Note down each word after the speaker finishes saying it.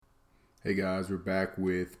Hey guys, we're back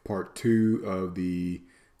with part two of the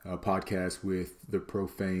podcast with the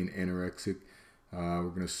Profane Anorexic. We're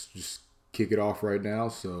going to just kick it off right now,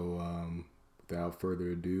 so without further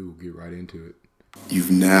ado, we'll get right into it.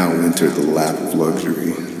 You've now entered the lap of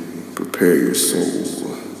luxury. Prepare your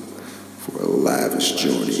soul for a lavish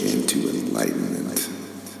journey into enlightenment.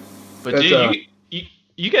 But dude,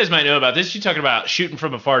 you guys might know about this. You talking about shooting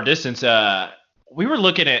from a far distance. We were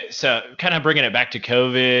looking at kind of bringing it back to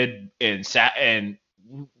COVID and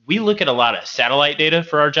we look at a lot of satellite data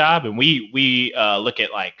for our job, and we look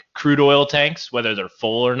at like crude oil tanks, whether they're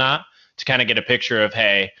full or not, to kind of get a picture of,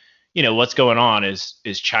 hey, what's going on. Is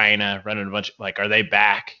China running a bunch, like, are they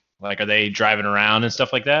back? Like, are they driving around and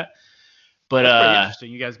stuff like that? But that's pretty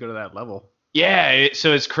interesting. You guys go to that level. Yeah,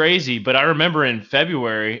 so it's crazy. But I remember in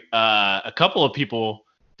February, a couple of people,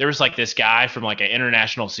 there was like this guy from like an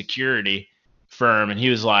international security firm, and he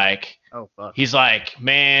was like, oh fuck, he's like,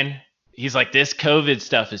 man, he's like, this COVID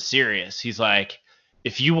stuff is serious. He's like,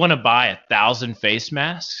 if you want to buy 1,000 face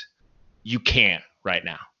masks, you can't right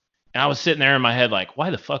now. And I was sitting there in my head like, why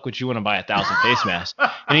the fuck would you want to buy 1,000 face masks?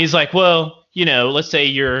 And he's like, well, let's say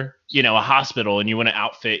you're, a hospital and you want to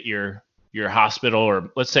outfit your hospital,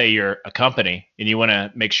 or let's say you're a company and you want to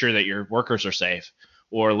make sure that your workers are safe.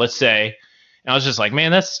 Or let's say, and I was just like,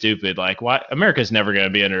 man, that's stupid. Like, why? America's never going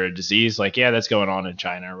to be under a disease. Like, yeah, that's going on in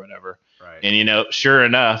China or whatever. Right. And, sure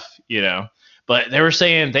enough, but they were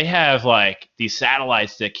saying they have like these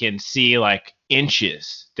satellites that can see like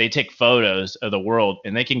inches. They take photos of the world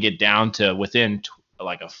and they can get down to within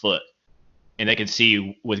like a foot, and they can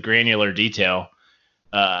see with granular detail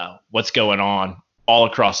what's going on all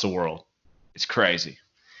across the world. It's crazy.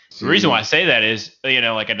 The reason why I say that is,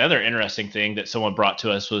 like another interesting thing that someone brought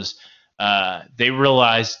to us was they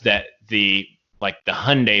realized that the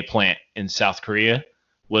Hyundai plant in South Korea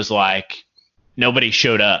was like nobody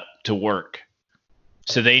showed up to work.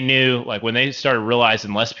 So they knew, like, when they started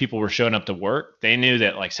realizing less people were showing up to work, they knew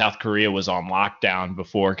that like South Korea was on lockdown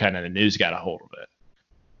before kind of the news got a hold of it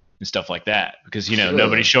and stuff like that, because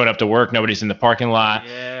nobody's showing up to work, nobody's in the parking lot.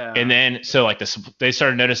 Yeah. And then so like they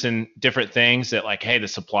started noticing different things that like, hey, the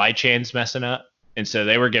supply chain's messing up, and so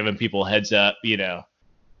they were giving people heads up,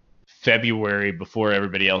 February before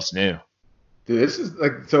everybody else knew. Dude, this is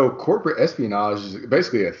like, so corporate espionage is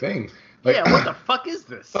basically a thing. Like, yeah, what the fuck is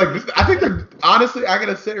this? Like, I think they're, honestly, I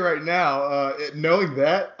gotta say right now, knowing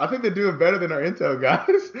that, I think they're doing better than our intel guys.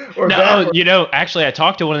 Actually, I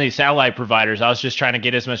talked to one of these satellite providers. I was just trying to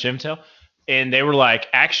get as much intel, and they were like,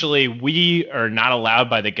 actually, we are not allowed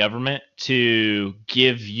by the government to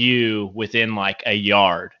give you within like a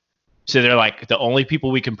yard. So they're like, the only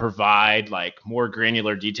people we can provide like more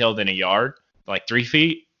granular detail than a yard, like 3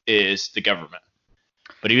 feet, is the government.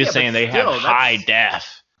 But he was saying they have high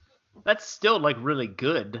def. That's still like really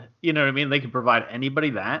good. You know what I mean? They can provide anybody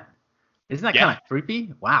that. Isn't that kind of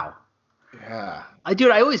creepy? Wow. Yeah. I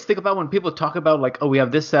always think about when people talk about like, oh, we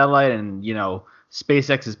have this satellite and,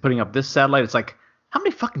 SpaceX is putting up this satellite. It's like, how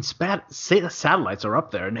many fucking satellites are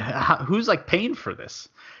up there? And who's like paying for this?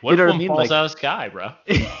 What if one falls out of the sky, bro?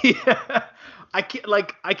 Yeah. I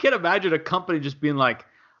can't imagine a company just being like,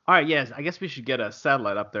 all right, yes, I guess we should get a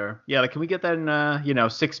satellite up there. Yeah, like, can we get that in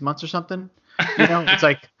 6 months or something? It's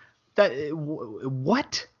like that.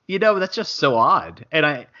 What? That's just so odd.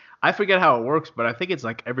 And I forget how it works, but I think it's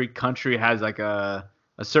like every country has like a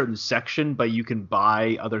certain section, but you can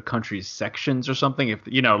buy other countries' sections or something. If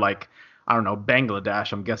like, I don't know,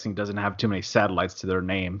 Bangladesh, I'm guessing doesn't have too many satellites to their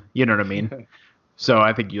name. You know what I mean? So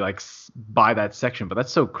I think you like buy that section, but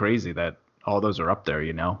that's so crazy that all those are up there.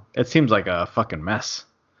 It seems like a fucking mess.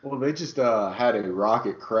 Well, they just had a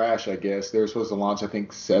rocket crash, I guess. They were supposed to launch, I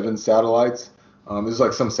think, 7 satellites. This is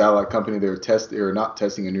like some satellite company. They're not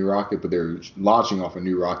testing a new rocket, but they're launching off a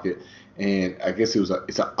new rocket. And I guess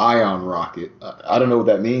it's an ion rocket. I don't know what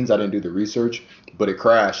that means. I didn't do the research, but it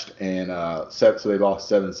crashed, and so they lost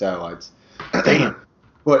 7 satellites. Damn.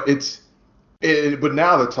 But but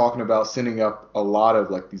now they're talking about sending up a lot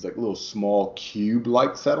of like these like little small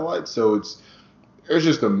cube-like satellites. So there's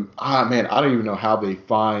just man, I don't even know how they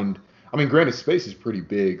find. I mean, granted, space is pretty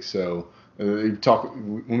big, so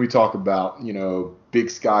when we talk about big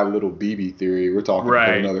sky little BB theory, we're talking a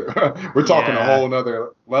whole nother a whole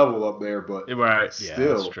nother level up there. But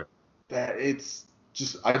still, that it's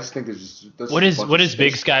just, I just think there's just what is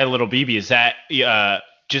big sky little BB? Is that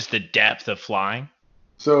just the depth of flying?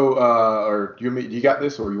 So, or you got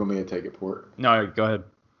this, or you want me to take it, Port? No, go ahead.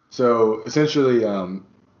 So essentially,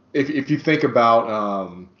 if you think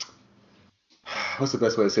about what's the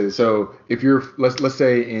best way to say this? So if you're let's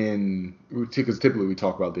say because typically we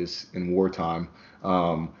talk about this in wartime,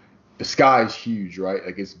 the sky is huge, right?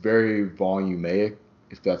 Like it's very volumeic,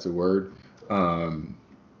 if that's a word. Um,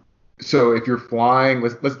 so if you're flying,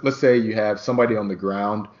 let's say you have somebody on the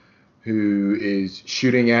ground who is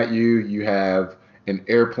shooting at you. You have an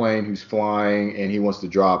airplane who's flying and he wants to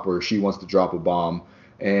drop or she wants to drop a bomb.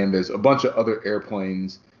 And there's a bunch of other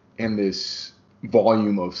airplanes in this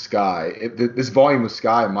volume of sky. This volume of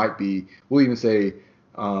sky might be, we'll even say,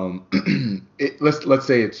 let's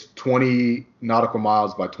say it's 20 nautical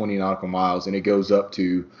miles by 20 nautical miles, and it goes up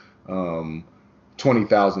to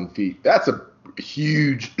 20,000 feet. That's a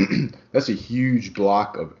huge, that's a huge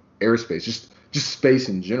block of airspace, just space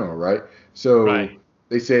in general, right? So Right.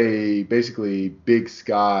 they say basically big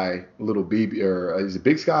sky, little BB, or is it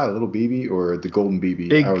big sky, little BB, or the golden BB?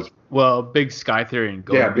 Big sky theory and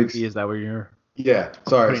Yeah, golden BB, is that what you're yeah.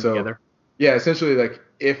 Sorry. putting So together? yeah, essentially like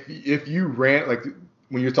if you ran like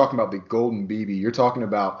when you're talking about the golden BB, you're talking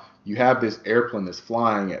about you have this airplane that's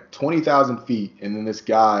flying at 20,000 feet, and then this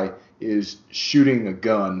guy is shooting a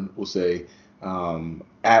gun, we'll say,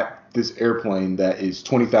 at this airplane that is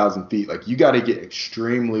 20,000 feet. Like you got to get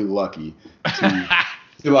extremely lucky to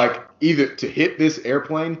like either to hit this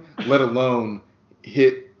airplane, let alone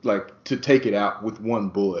hit like to take it out with one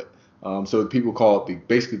bullet. So people call it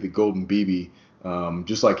basically the golden BB.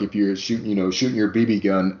 Just like if you're shooting your BB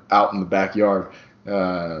gun out in the backyard.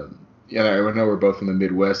 I know we're both from the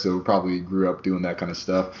Midwest, so we probably grew up doing that kind of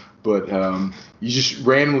stuff. But you just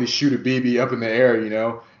randomly shoot a BB up in the air,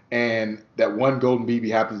 and that one golden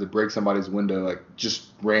BB happens to break somebody's window, like just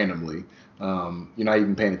randomly. You're not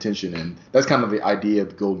even paying attention, and that's kind of the idea of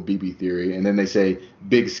the golden BB theory. And then they say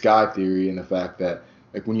big sky theory, and the fact that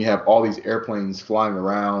like when you have all these airplanes flying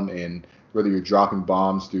around, and whether you're dropping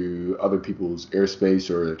bombs through other people's airspace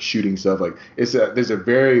or like shooting stuff, like there's a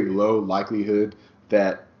very low likelihood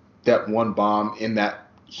that that one bomb in that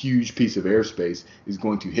huge piece of airspace is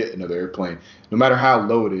going to hit another airplane, no matter how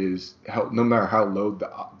low it is, no matter how low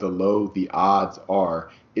the odds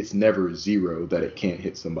are. It's never zero that it can't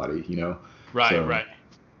hit somebody. Right, So right.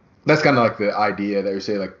 that's kind of like the idea that they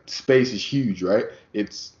say like space is huge, right?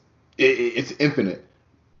 It's infinite.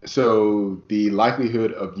 So the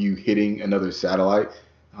likelihood of you hitting another satellite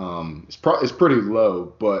is pretty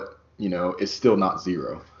low, but it's still not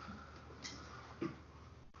zero.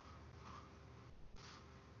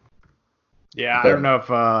 Yeah, I don't know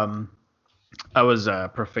if I was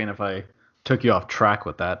profane if I took you off track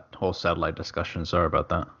with that whole satellite discussion. Sorry about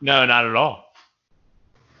that. No, not at all.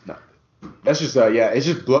 No, that's just it's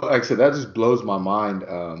just like I said, that just blows my mind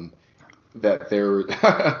that there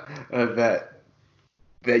that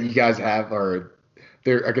you guys have or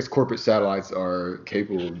there. I guess corporate satellites are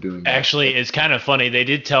capable of doing that. Actually, it's kind of funny. They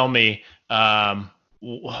did tell me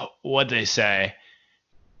what they say.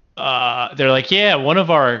 They're like, yeah, one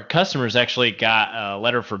of our customers actually got a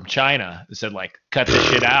letter from China that said like, cut the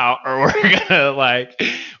shit out, or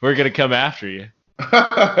we're gonna come after you.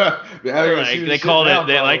 They called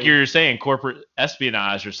it, like you're saying, corporate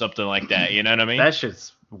espionage or something like that. You know what I mean? That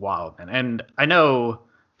shit's wild, man. And I know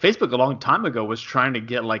Facebook a long time ago was trying to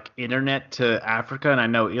get like internet to Africa, and I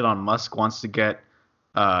know Elon Musk wants to get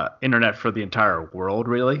internet for the entire world.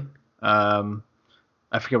 Really, I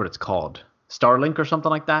forget what it's called, Starlink or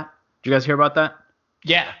something like that. Did you guys hear about that?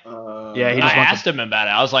 Yeah. Yeah, I asked him about it.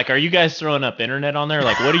 I was like, are you guys throwing up internet on there?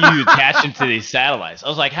 Like, what are you attaching to these satellites? I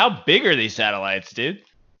was like, how big are these satellites, dude?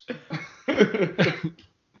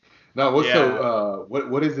 No,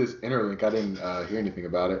 what is this Interlink? I didn't hear anything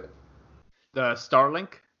about it. The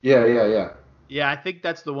Starlink? Yeah. Yeah, I think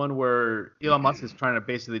that's the one where Elon Musk is trying to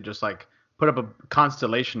basically just like put up a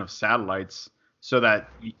constellation of satellites so that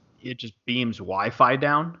it just beams Wi-Fi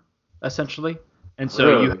down, essentially. And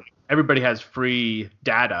so Really? everybody has free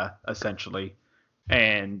data, essentially.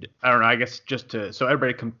 And I don't know, I guess so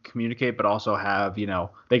everybody can communicate, but also have, they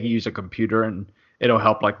can use a computer and it'll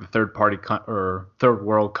help like the or third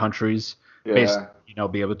world countries basically,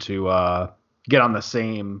 be able to get on the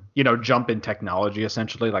same, jump in technology,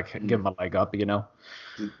 essentially, like give them a leg up.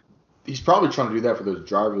 He's probably trying to do that for those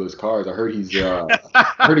driverless cars. I heard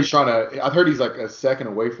I heard he's like a second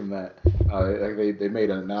away from that. Like they made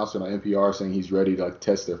an announcement on NPR saying he's ready to like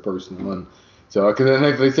test their first one. So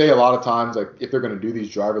because they say a lot of times like if they're going to do these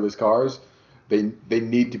driverless cars, they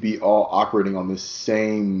need to be all operating on this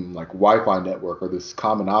same like Wi-Fi network or this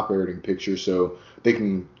common operating picture, so they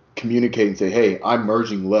can communicate and say, hey, I'm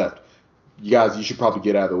merging left. You should probably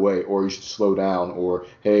get out of the way, or you should slow down, or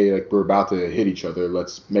hey, like we're about to hit each other.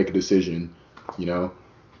 Let's make a decision. Yeah.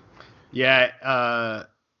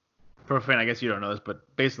 Profane, I guess you don't know this, but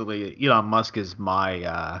basically Elon Musk is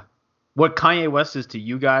my what Kanye West is to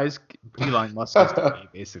you guys, Elon Musk is to me,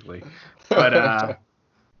 basically. But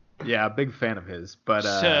Yeah, big fan of his. But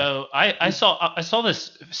So I saw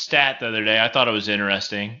this stat the other day. I thought it was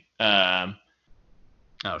interesting. oh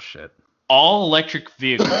shit. All electric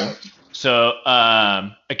vehicles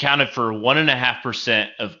accounted for 1.5%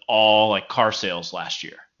 of all like car sales last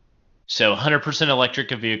year. So 100%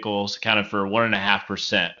 electric vehicles accounted for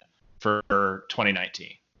 1.5% for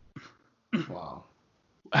 2019. Wow.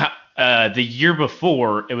 The year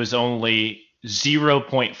before, it was only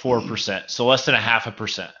 0.4%, so less than a half a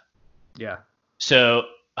percent. Yeah. So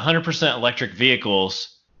 100% electric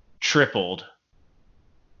vehicles tripled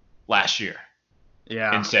last year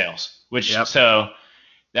Yeah. in sales, which Yep. so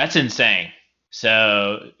that's insane.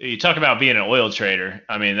 So you talk about being an oil trader.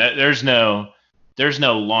 I mean, there's no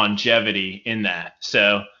longevity in that.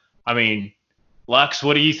 So I mean, Lux,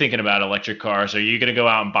 what are you thinking about electric cars? Are you going to go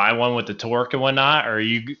out and buy one with the torque and whatnot, or are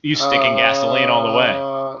you sticking gasoline all the way?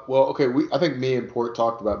 Well, okay. I think me and Port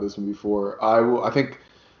talked about this one before. I think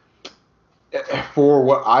for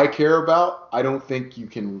what I care about, I don't think you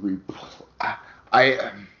can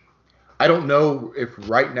I I don't know if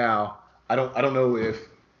right now I don't know if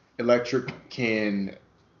electric can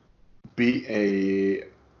beat a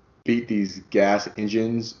beat these gas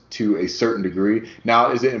engines to a certain degree.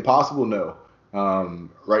 Now, is it impossible? No.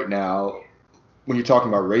 Right now, when you're talking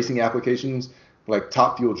about racing applications like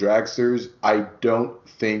Top Fuel dragsters, I don't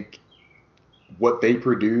think what they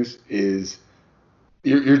produce is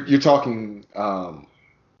you're talking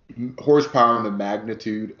horsepower in the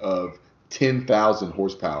magnitude of 10,000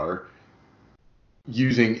 horsepower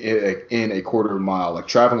using it in a quarter mile, like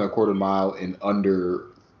traveling a quarter mile in under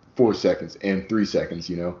 4 seconds and 3 seconds.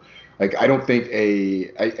 Like I don't think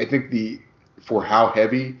I think for how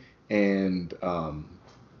heavy and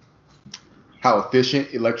how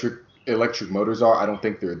efficient electric motors are, I don't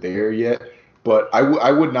think they're there yet. But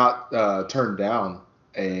I would not turn down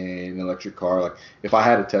an electric car. Like if I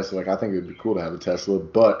had a Tesla, like I think it would be cool to have a Tesla.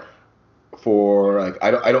 But for like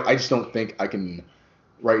I just don't think I can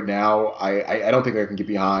right now. I don't think I can get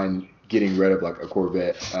behind getting rid of like a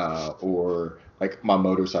Corvette or like my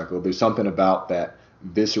motorcycle. There's something about that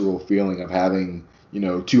visceral feeling of having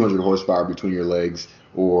 200 horsepower between your legs,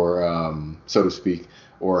 or so to speak,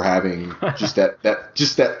 or having just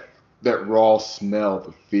that raw smell,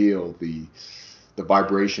 the feel, the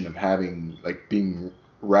vibration of having like being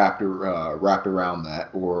wrapped around that,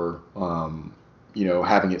 or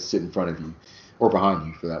having it sit in front of you or behind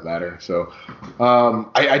you for that matter. So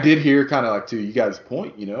I did hear kind of like to you guys'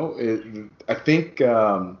 point, I think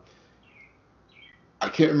I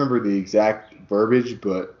can't remember the exact verbiage,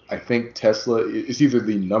 but I think Tesla is either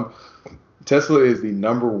Tesla is the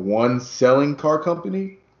number one selling car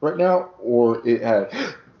company right now, or it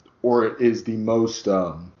is the most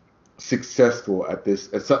successful at this.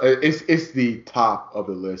 It's the top of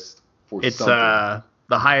the list for It's something.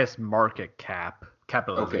 the highest market Okay.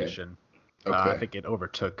 capitalization. I Okay. think it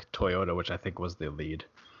overtook Toyota, which I think was the lead.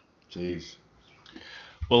 Jeez.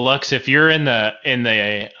 Well, Lux, if you're in the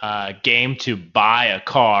game to buy a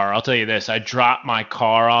car, I'll tell you this: I dropped my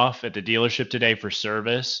car off at the dealership today for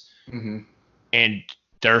service, Hmm. and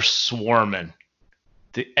they're swarming.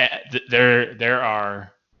 There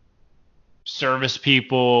are service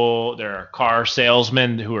people, there are car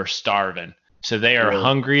salesmen who are starving. So they are Really?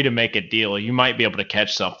 hungry to make a deal. You might be able to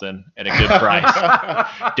catch something at a good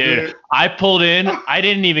price. Dude, I pulled in. I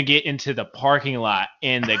didn't even get into the parking lot.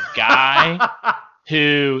 And the guy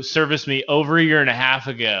who serviced me over a year and a half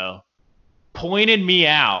ago pointed me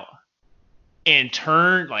out and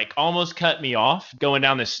turned, like almost cut me off going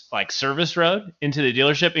down this like service road into the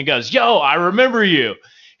dealership, and goes, "Yo, I remember you."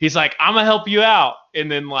 He's like, "I'm gonna help you out,"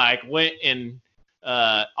 and then like went and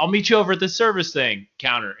I'll meet you over at the service thing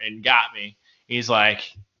counter and got me. He's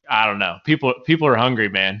like, I don't know. People are hungry,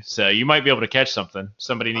 man. So you might be able to catch something.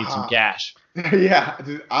 Somebody needs some Ah, cash. yeah,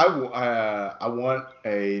 dude, I want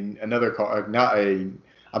another car. I'm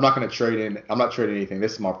not gonna trade in. I'm not trading anything.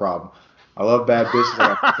 This is my problem. I love bad bitches. I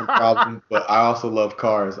got a fucking problem, but I also love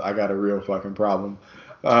cars. I got a real fucking problem.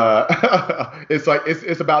 It's like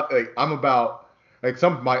it's about like I'm about like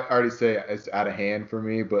some might already say it's out of hand for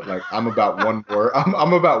me, but like I'm about one more.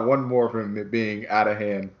 I'm about one more from it being out of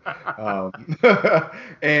hand. Um,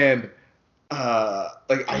 and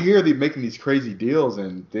like I hear they making these crazy deals,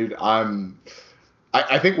 and dude,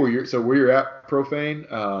 I think where you're at, Profane,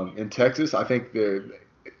 in Texas, I think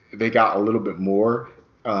they got a little bit more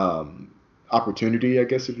opportunity, I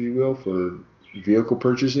guess, if you will, for vehicle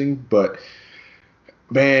purchasing. But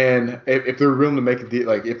man, if they're willing to make a deal,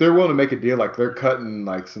 like if they're willing to make a deal, like they're cutting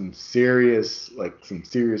some serious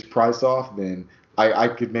price off, then I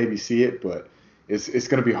could maybe see it, but it's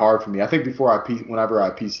going to be hard for me. I think whenever I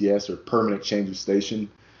PCS or permanent change of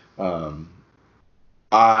station, Um,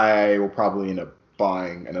 I will probably end up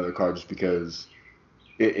buying another car just because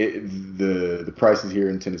the prices here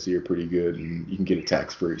in Tennessee are pretty good and you can get it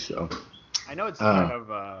tax free. So I know it's kind uh,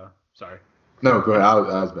 of sorry. no, go I ahead.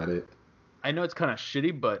 know, I was about it. I know it's kind of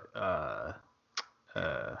shitty, but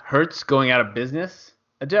Hertz going out of business.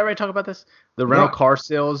 Did I already talk about this? The rental No, car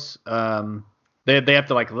sales, they have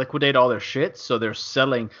to like liquidate all their shit, so they're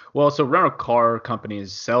selling. Well, so rental car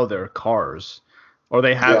companies sell their cars, or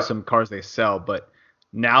they have yeah. some cars they sell, but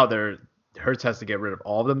now they're Hertz has to get rid of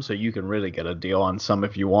all of them, so you can really get a deal on some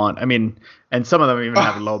if you want. I mean, and some of them even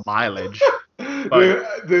have low mileage,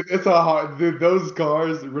 but Dude, it's a hard. Dude, those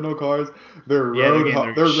cars, rental cars, yeah, they're getting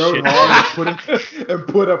their they're road shit hard pulled. and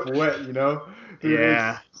put up wet. You know, dude,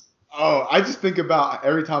 Yeah, it's oh, I just think about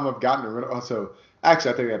every time I've gotten a rental. Oh, so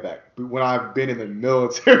actually, I take that back. But when I've been in the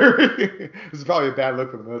military, this is probably a bad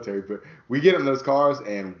look for the military, but we get in those cars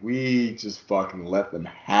and we just fucking let them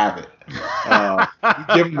have it.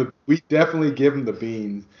 We definitely give them the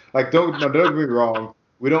beans. Like, don't get me wrong.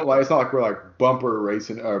 We don't like. It's not like we're like bumper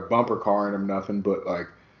racing or bumper carring them, nothing. But like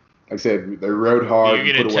I said, they rode hard You're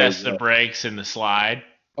and gonna put away test the wet. brakes and the slide,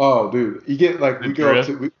 Oh, dude, you get like the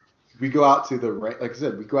drift. we go out to like I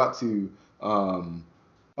said, we go out to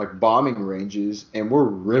like bombing ranges and we're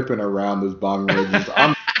ripping around those bombing ranges.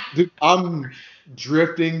 I'm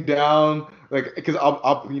drifting down like because I'll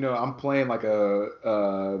I'm playing like a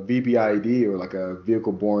VBIED or like a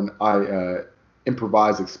vehicle borne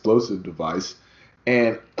improvised explosive device,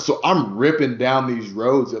 and so I'm ripping down these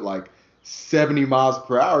roads at like 70 miles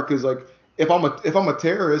per hour because like if I'm a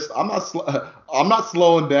terrorist, I'm not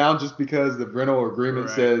slowing down just because the rental agreement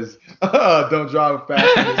right. says don't drive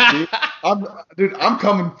faster than speed. I'm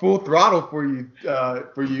coming full throttle for you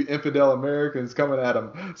infidel Americans coming at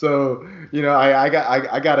them. So I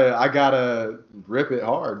gotta rip it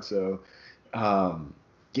hard. So um,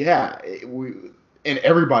 yeah, and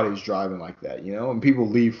everybody's driving like that, and people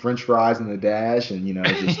leave French fries in the dash, and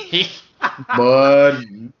just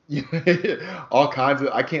mud, all kinds of.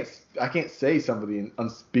 I can't say some of the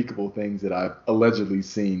unspeakable things that I've allegedly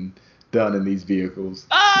seen done in these vehicles.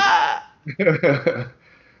 Ah!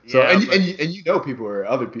 So Yeah, but and you know people are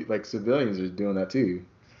other people like civilians are doing that too.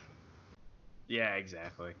 yeah,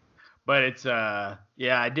 exactly. But it's yeah,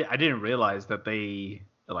 I didn't realize that they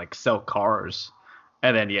like sell cars.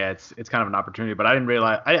 And then yeah, it's kind of an opportunity, but I didn't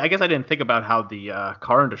realize I guess I didn't think about how the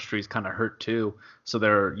car industry is kind of hurt too. So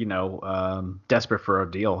they're, desperate for a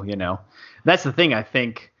deal, That's the thing I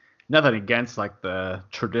think nothing against like the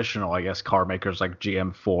traditional, I guess, car makers like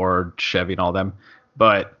GM, Ford, Chevy and all them,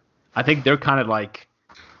 but I think they're kind of like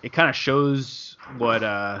it kind of shows what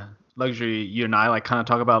luxury you and I like kind of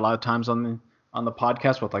talk about a lot of times on the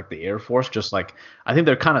podcast with like the Air Force. Just like I think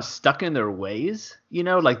they're kind of stuck in their ways,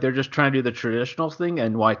 like they're just trying to do the traditional thing.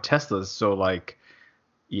 And why Tesla's so like,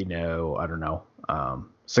 I don't know,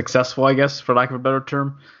 successful, I guess, for lack of a better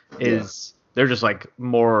term, Yeah, is they're just like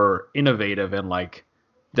more innovative and like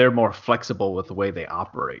they're more flexible with the way they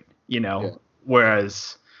operate, yeah,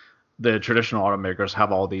 whereas the traditional automakers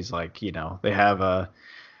have all these like, they have a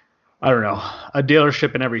I don't know, a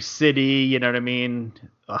dealership in every city, you know what I mean?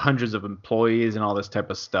 Hundreds of employees and all this type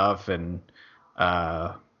of stuff. And,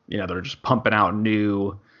 uh, they're just pumping out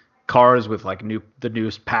new cars with like the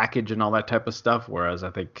newest package and all that type of stuff. Whereas I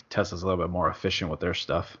think Tesla's a little bit more efficient with their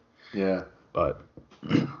stuff. yeah. But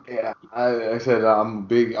Yeah, I said I'm a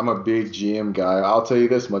big GM guy. I'll tell you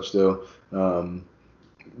this much though. Um,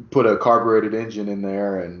 Put a carbureted engine in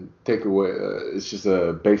there and take away. It's just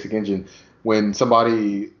a basic engine. When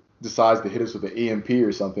somebody decides to hit us with an EMP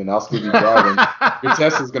or something, I'll still be driving. Your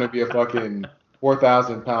Tesla's gonna be a fucking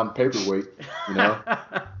 4,000 pound paperweight. You know.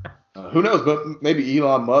 Who knows? But maybe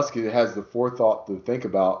Elon Musk has the forethought to think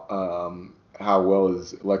about how well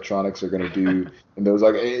his electronics are going to do. And those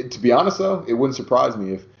like, to be honest though, it wouldn't surprise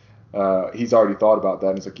me if he's already thought about that.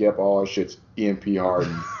 And it's like, yep, all our shit's EMP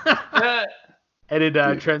hardened. and it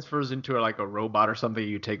Dude, transfers into like a robot or something.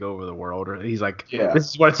 You take over the world, or he's like, yeah, this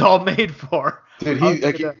is what it's all made for. dude, I was he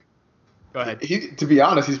like gonna, go ahead. to be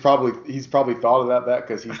honest, he's probably thought of that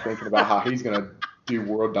because he's thinking about how he's going to do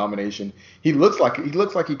world domination. He looks like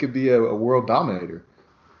he could be a world dominator.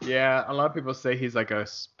 Yeah, a lot of people say he's like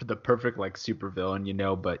the perfect like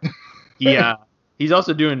supervillain, but he he's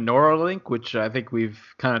also doing Neuralink, which I think we've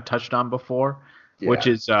kind of touched on before, which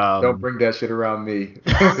Yeah, is don't bring that shit around me.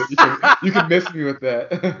 You can miss me with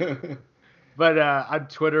that. but on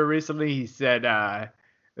Twitter recently he said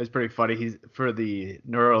it was pretty funny. He's for the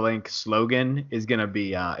Neuralink slogan is gonna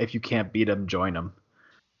be if you can't beat him, join him.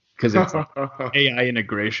 because it's like AI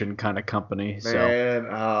integration kind of company. So Man,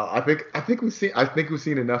 I think we've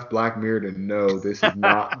seen enough Black Mirror to know this is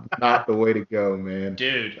not the way to go, man.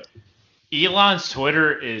 Dude, Elon's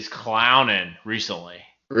Twitter is clowning recently.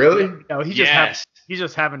 Really? no, Yes. he's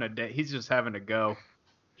just having a day. He's just having to go.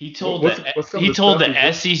 He told What's some of the stuff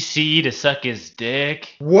the SEC to suck his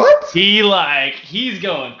dick. What? He's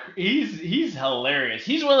hilarious.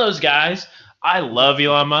 He's one of those guys. I love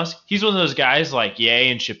Elon Musk. He's one of those guys like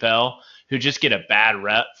Ye and Chappelle who just get a bad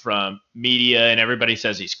rep from media and everybody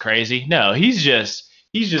says he's crazy. No, he's just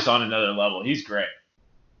on another level. He's great.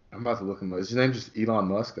 I'm about to look him up. Is his name just Elon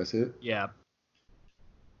Musk? That's it? Yeah.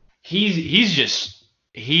 He's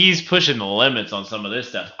pushing the limits on some of this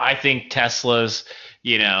stuff. I think Tesla's,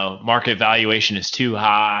 market valuation is too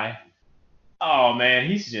high. Oh man,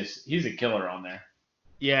 he's a killer on there.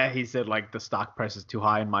 Yeah, he said like the stock price is too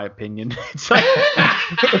high in my opinion. It's like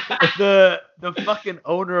the fucking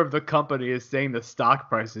owner of the company is saying the stock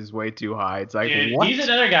price is way too high. It's like, Dude, what? he's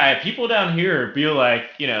another guy. People down here be like,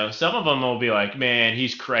 some of them will be like, man,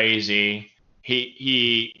 he's crazy.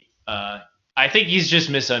 I think he's just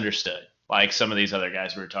misunderstood. Like some of these other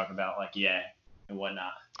guys we were talking about, like and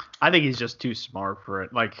whatnot. I think he's just too smart for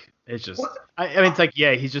it. Like it's just, What? I mean, it's like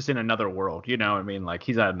he's just in another world. You know what I mean? Like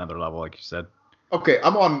he's at another level, like you said. Okay,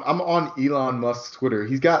 I'm on Elon Musk's Twitter.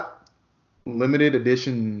 He's got limited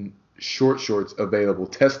edition shorts available.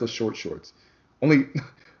 Tesla shorts. Only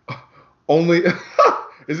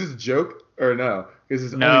is this a joke or no? This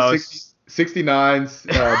is No, only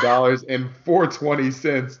 $69 and 420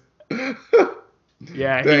 cents.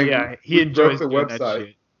 Yeah, he we enjoys broke the doing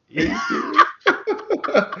website. that shit.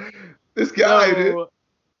 This guy, dude.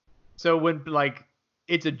 So when like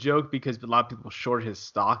it's a joke because a lot of people short his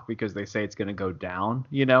stock because they say it's going to go down,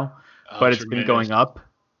 but it's been going up.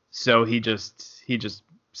 So he just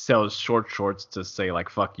sells shorts to say like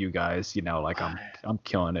fuck you guys, like I'm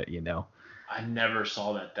killing it, I never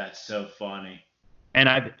saw that. That's so funny.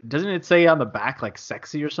 And doesn't it say on the back like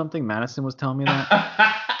sexy or something? Madison was telling me that.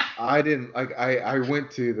 I didn't like. I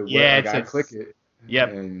went to the Yeah, web. it I says- click it. Yep.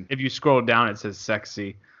 And If you scroll down, it says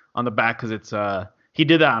sexy on the back because it's he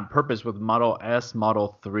did that on purpose with Model S,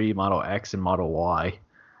 Model 3, Model X, and Model Y.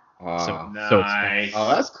 wow. So Nice. Oh,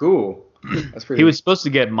 that's cool. That's pretty. He was supposed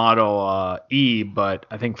to get Model E, but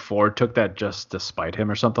I think Ford took that just to spite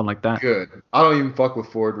him or something like that. good. I don't even fuck with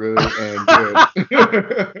Ford really, and good. I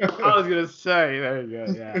was gonna say, there you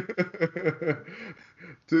go, yeah.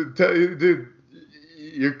 To tell you, dude,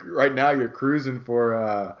 you're cruising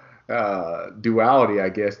for duality, I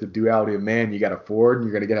guess. The duality of man. You got a Ford, and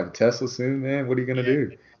you're gonna have a Tesla soon, man. What are you gonna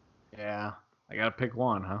do? Yeah, I gotta pick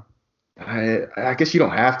one, huh? I guess you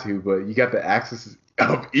don't have to, but you got the axis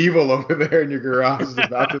of evil over there in your garage is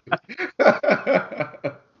about to be.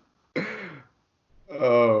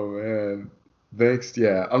 Oh man. Thanks.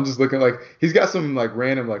 Yeah. I'm just looking like he's got some like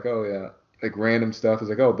random like random stuff. It's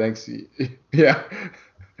like, oh thanks. Yeah.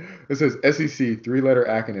 It says SEC 3-letter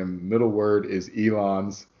acronym. Middle word is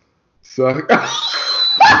Elon's. So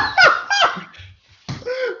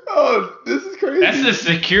oh, this is crazy. That's the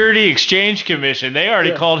Security Exchange Commission. They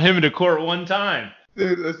already called him into court one time.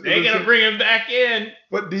 Dude, They gotta bring him back in.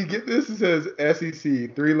 But do you get this? It says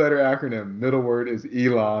SEC 3-letter acronym. Middle word is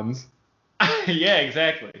Elon's. Yeah,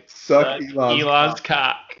 exactly. Suck Elon's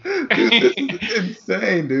cock. Dude, this is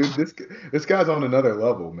insane, dude. This guy's on another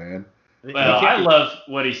level, man. Well, I love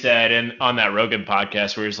what he said on that Rogan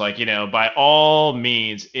podcast where he's like, by all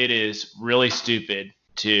means, it is really stupid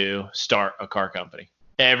to start a car company.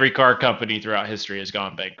 Every car company throughout history has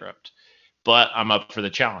gone bankrupt, but I'm up for the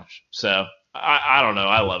challenge. So I don't know.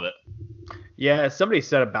 I love it. Yeah, somebody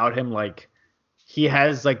said about him like he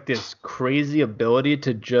has like this crazy ability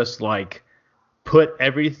to just like put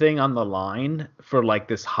everything on the line for like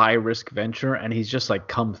this high risk venture, and he's just like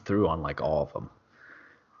come through on like all of them.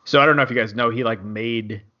 So I don't know if you guys know, he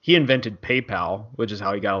invented PayPal, which is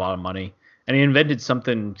how he got a lot of money, and he invented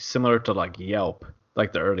something similar to like Yelp,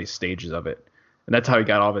 like the early stages of it, and that's how he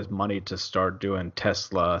got all of his money to start doing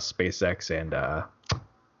Tesla, SpaceX, and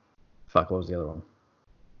what was the other one?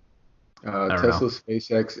 Tesla,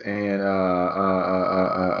 SpaceX, and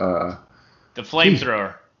The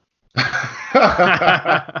flamethrower.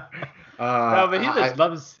 No, but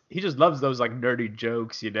he just loves those like nerdy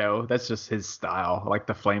jokes, That's just his style, like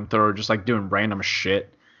the flamethrower, just like doing random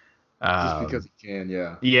shit. Just because he can,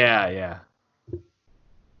 yeah. Yeah.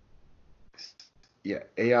 Yeah,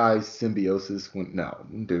 AI symbiosis. No,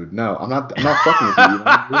 dude, no. I'm not fucking with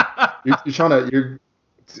you. You're trying to.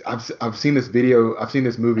 I've seen this video. I've seen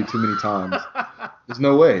this movie too many times. There's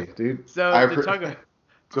no way, dude. So to talk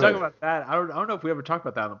about that, I don't know if we ever talked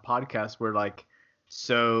about that on the podcast where like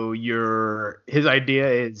So his idea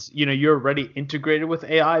is, you're already integrated with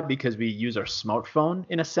AI because we use our smartphone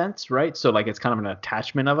in a sense, right? So like it's kind of an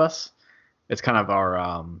attachment of us. It's kind of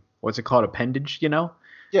our what's it called, appendage,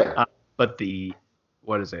 Yeah. Uh, but the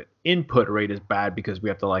what is it? Input rate is bad because we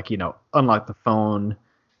have to like, unlock the phone,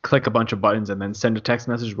 click a bunch of buttons and then send a text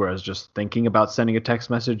message, whereas just thinking about sending a text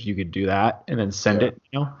message, you could do that and then send Yeah.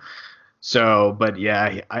 it. So, but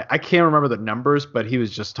yeah, I can't remember the numbers, but he was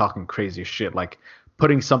just talking crazy shit, like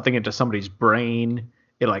putting something into somebody's brain,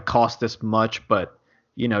 it like costs this much, but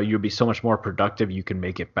you'll be so much more productive, you can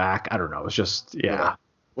make it back. I don't know. It's just, Yeah. yeah, Well, it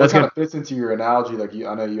that's kind gonna, of fits into your analogy. Like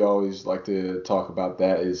I know you always like to talk about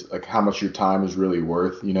that is like how much your time is really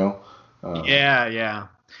worth, you know? Um, yeah, yeah.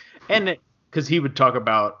 And because he would talk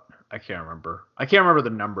about, I can't remember the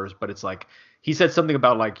numbers, but it's like he said something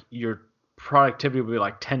about like your productivity would be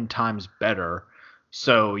like 10 times better,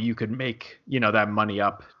 so you could make that money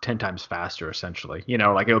up 10 times faster, essentially.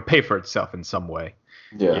 Like it would pay for itself in some way.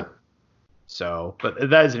 Yeah. yeah. So, but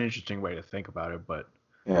that is an interesting way to think about it. But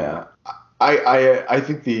Yeah. I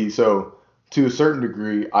think so to a certain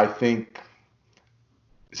degree, I think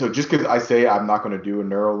so just because I say I'm not going to do a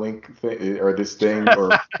Neuralink thing or this thing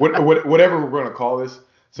or whatever we're going to call this.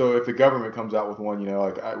 So if the government comes out with one,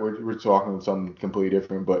 like we're talking something completely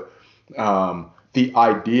different, but the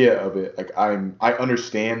idea of it, like I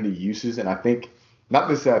understand the uses, and I think not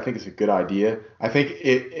necessarily I think it's a good idea. I think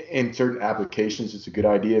it in certain applications it's a good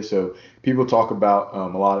idea. So people talk about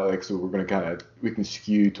a lot of like so we're going to we can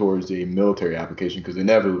skew towards a military application because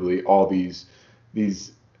inevitably all these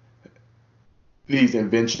these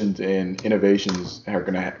inventions and innovations are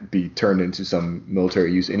going to be turned into some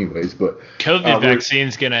military use anyways. But COVID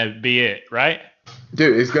vaccine's gonna be it, right?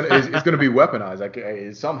 dude, it's gonna be weaponized like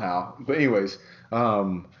somehow. But anyways,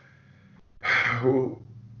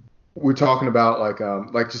 we're talking about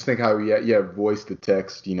like just think how you have voice to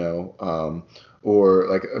text, or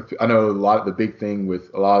like I know a lot of the big thing with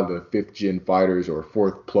a lot of the fifth gen fighters or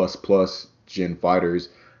fourth plus gen fighters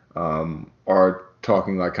are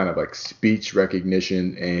talking like kind of like speech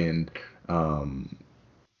recognition and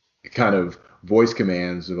kind of voice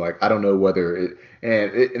commands of like I don't know whether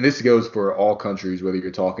and this goes for all countries whether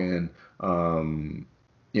you're talking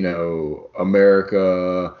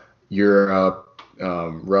America, Europe,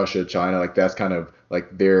 Russia, China, like that's kind of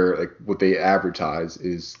like their like what they advertise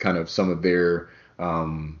is kind of some of their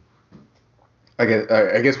I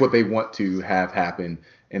guess what they want to have happen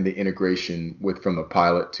in the integration with from the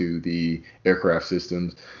pilot to the aircraft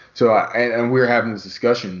systems. So and we were having this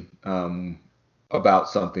discussion about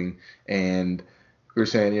something, and we were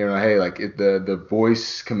saying, hey, like the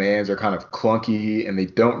voice commands are kind of clunky and they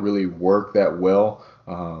don't really work that well.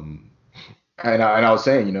 And I was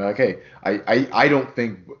saying, like, hey, I don't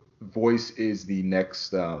think voice is the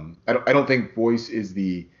next. I don't think voice is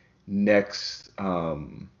the next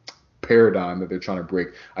paradigm that they're trying to break.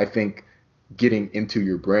 I think getting into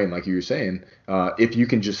your brain, like you were saying, if you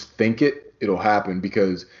can just think it, it'll happen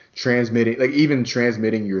because even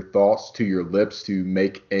transmitting your thoughts to your lips to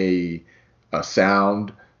make a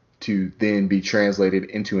sound to then be translated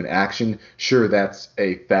into an action. Sure, that's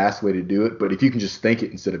a fast way to do it, but if you can just think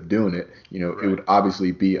it instead of doing it, right. it would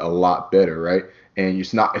obviously be a lot better, right? And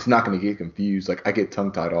it's not going to get confused. Like I get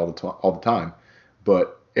tongue tied all the time,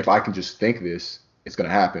 but if I can just think this, it's going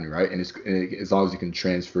to happen, right? And as long as you can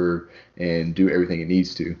transfer and do everything it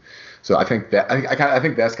needs to. So I think that I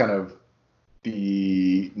think that's kind of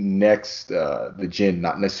the next the gen,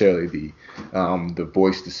 not necessarily the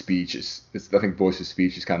voice to speech. I think voice to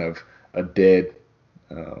speech is kind of a dead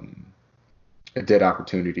um, a dead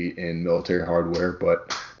opportunity in military hardware,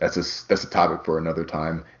 but that's a topic for another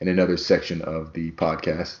time in another section of the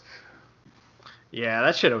podcast. Yeah,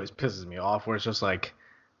 that shit always pisses me off. Where it's just like,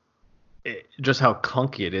 just how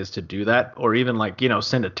clunky it is to do that, or even like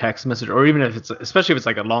send a text message, or even if especially if it's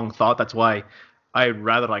like a long thought. That's why I'd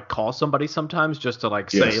rather like call somebody sometimes just to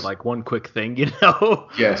like say Yes. like one quick thing. It's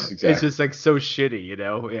Yes, exactly. just like so shitty.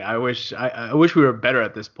 Yeah, I wish we were better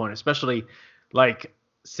at this point, especially like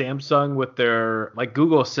Samsung with their like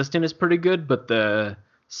Google Assistant is pretty good, but the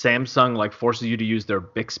Samsung like forces you to use their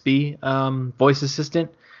Bixby voice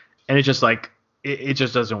assistant, and it just like it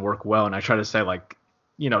just doesn't work well. And I try to say like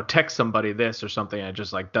text somebody this or something, and it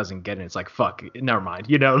just like doesn't get it. It's like fuck, never mind.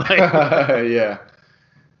 Like Yeah.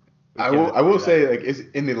 we I can't will. have I to will do that. say, like, it's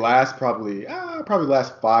in the last probably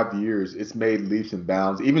last 5 years, it's made leaps and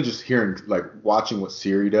bounds. Even just hearing, like, watching what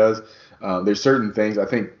Siri does. There's certain things I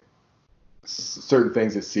think certain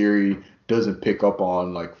things that Siri doesn't pick up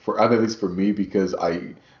on, like for at least for me, because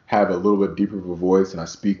I have a little bit deeper of a voice and I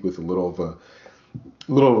speak with a little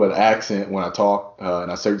of an accent when I talk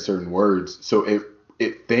and I say certain words. So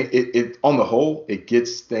it on the whole, it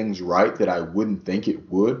gets things right that I wouldn't think it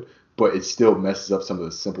would, but it still messes up some of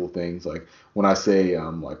the simple things. Like when I say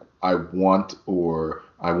like I want or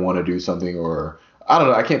I want to do something, or I don't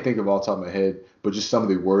know, I can't think of all the top of my head, but just some of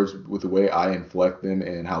the words with the way I inflect them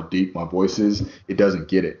and how deep my voice is, it doesn't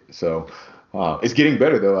get it. So it's getting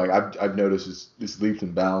better though. Like I've noticed it's leaps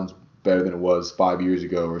and bounds better than it was 5 years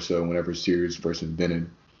ago or so whenever Sirius first invented.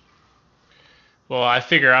 Well, I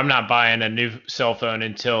figure I'm not buying a new cell phone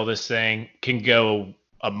until this thing can go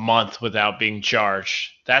a month without being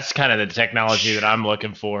charged. That's kind of the technology that I'm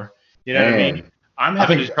looking for. You know what I mean? Man, I'm I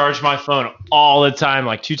having to think charge my phone all the time,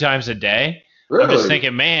 like 2 times a day. I'm just really.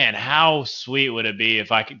 thinking, man, how sweet would it be if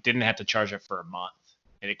didn't have to charge it for a month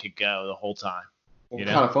and it could go the whole time? You What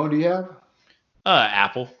know? kind of phone do you have?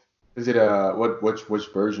 Apple. Is it which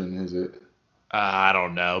version is it? I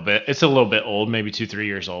don't know, but it's a little bit old, maybe 2, 3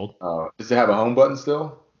 years old. Does it have a home button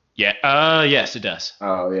still? Yeah. Yes, it does.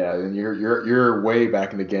 Oh yeah, then you're way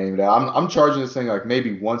back in the game now. I'm charging this thing like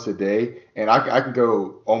maybe once a day, and I can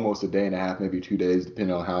go almost a day and a half, maybe 2 days,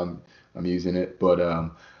 depending on how I'm using it. But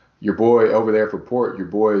your boy over there for port, your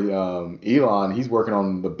boy Elon, he's working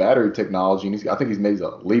on the battery technology, and I think he's made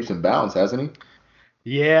leaps and bounds, hasn't he?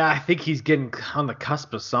 Yeah, I think he's getting on the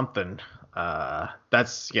cusp of something.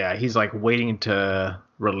 Yeah, he's like waiting to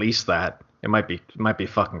release that. It might be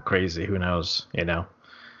fucking crazy. Who knows?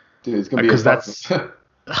 Dude, it's gonna be a Because fucking.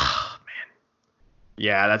 that's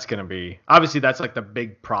yeah, that's gonna be obviously that's like the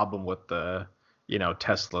big problem with the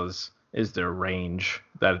Teslas is their range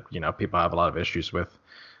that people have a lot of issues with.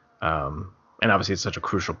 And obviously it's such a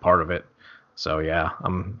crucial part of it. So yeah,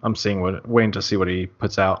 I'm waiting to see what he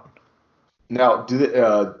puts out. Now,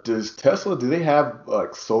 does Tesla do they have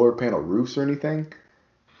like solar panel roofs or anything?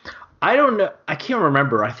 I don't know. I can't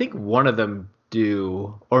remember. I think one of them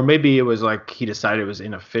do, or maybe it was like he decided it was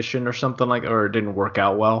inefficient or something like, or it didn't work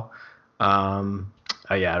out well.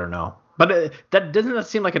 Yeah, I don't know. But that doesn't that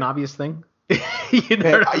seem like an obvious thing? You know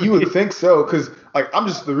Man, what I you would mean? think so, because like I'm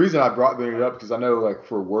just the reason I bring it up because I know like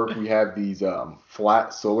for work we have these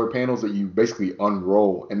flat solar panels that you basically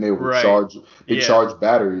unroll and Right. they Yeah. charge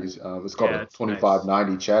batteries. It's called Yeah, a it's nice.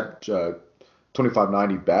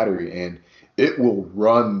 2590 battery, and it will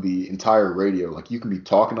run the entire radio. Like you can be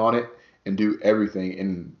talking on it and do everything.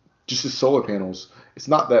 And just the solar panels, it's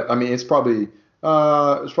not that. I mean, it's probably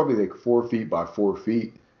like 4 feet by 4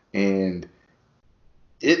 feet, and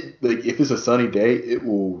it like if it's a sunny day, it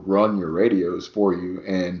will run your radios for you.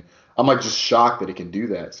 And I'm like just shocked that it can do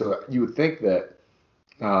that. So you would think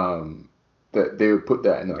um, that they would put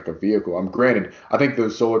that in like a vehicle. I'm granted, I think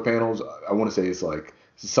those solar panels, I want to say it's like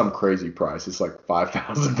some crazy price. It's like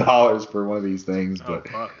 $5,000 for one of these things, Oh but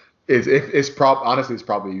fuck. honestly it's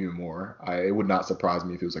probably even more. It would not surprise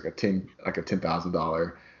me if it was like a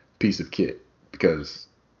 $10,000 piece of kit because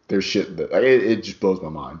there's shit that it just blows my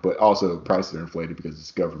mind. But also prices are inflated because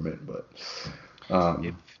it's government. But If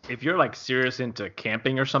um, if you're like serious into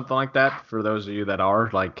camping or something like that, for those of you that are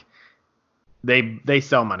like they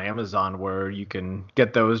sell them on Amazon where you can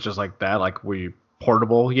get those just like that, like where you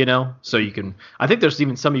portable, so you can. I think there's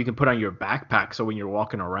even some you can put on your backpack, so when you're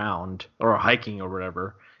walking around or hiking or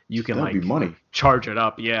whatever, you can that would be like money. charge it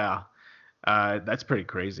up. Yeah, that's pretty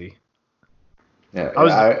crazy. Yeah, I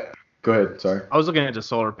was go ahead. Sorry. I was looking into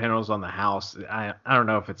solar panels on the house. I don't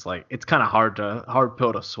know if it's like it's kind of hard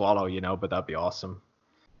pill to swallow, but that'd be awesome.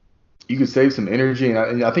 You could save some energy,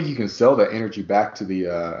 and I think you can sell that energy back to the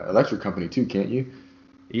electric company too, can't you?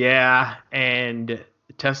 Yeah, and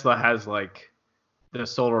Tesla has like the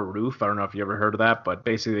solar roof. I don't know if you ever heard of that, but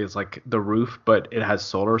basically it's like the roof, but it has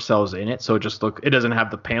solar cells in it, so it doesn't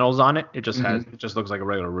have the panels on it. Hmm. It just looks like a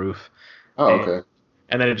regular roof, Oh, and okay.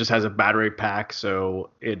 and then it just has a battery pack, so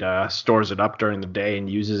it stores it up during the day and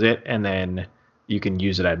uses it, and then you can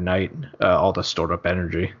use it at night, all the stored up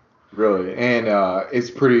energy. Really, and it's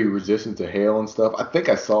pretty resistant to hail and stuff. I think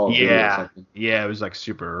I saw a video or Yeah, something. yeah, it was like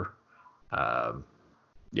super, um,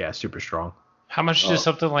 yeah, super strong. How much does Oh.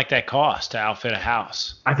 something like that cost to outfit a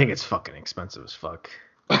house? I think it's fucking expensive as fuck.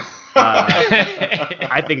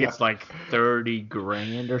 I think Yeah, it's like 30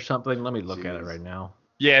 grand or something. Let me look at it Jeez. right now.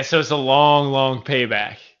 so it's a long, long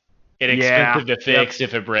payback. Yeah, Inexpensive to yep. fix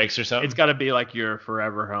if it breaks or It's something. got to be like your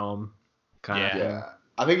forever home kind of Yeah. thing. Yeah,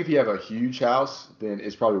 I think if you have a huge house, then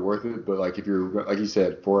it's probably worth it. But like if you're like you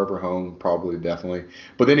said, forever home, probably definitely.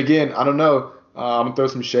 But then again, I don't know. I'm gonna throw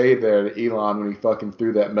some shade there to Elon when he fucking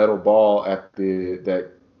threw that metal ball at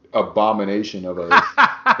that abomination of a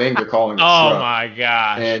thing they're calling a Oh truck my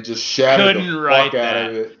gosh. and just shattered the Couldn't fuck write out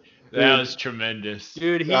of that. it, That was dude. tremendous.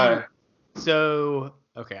 Dude, I, so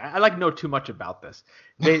Okay, I like know too much about this.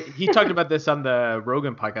 He talked about this on the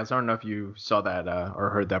Rogan podcast. I don't know if you saw that or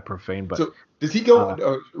heard that Profane, but So does he go?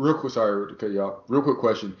 uh, Real quick, sorry to cut you off. Real quick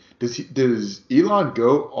question: Does Elon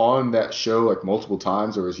go on that show like multiple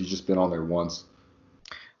times, or has he just been on there once?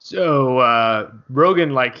 Rogan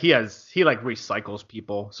like he like recycles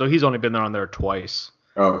people, so he's only been on there twice.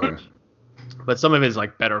 Oh, okay. But some of his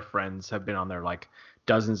like better friends have been on there like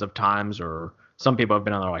dozens of times, or some people have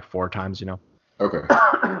been on there like 4 times, you know. Okay.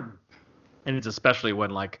 And it's especially when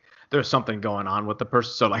like there's something going on with the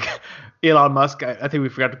person. So like Elon Musk, I think we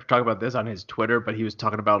forgot to talk about this on his Twitter, but he was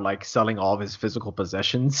talking about like selling all of his physical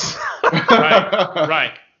possessions.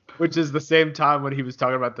 Right. Which is the same time when he was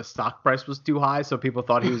talking about the stock price was too high, so people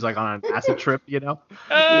thought he was like on an acid trip, you know.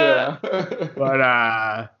 Yeah.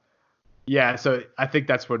 But yeah, so I think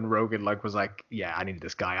that's when Rogan like was like, yeah, I need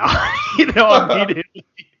this guy on, you know, immediately.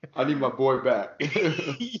 I need my boy back.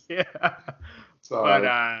 Yeah. Sorry.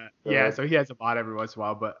 But yeah, so he has a bot every once in a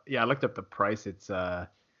while. But yeah, I looked up the price. It's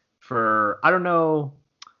for I don't know.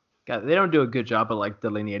 God, they don't do a good job of like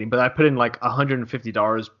delineating, but I put in like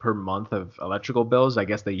 $150 per month of electrical bills. I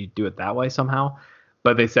guess they do it that way somehow.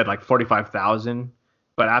 But they said like 45,000.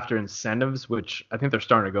 But after incentives, which I think they're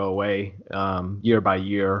starting to go away year by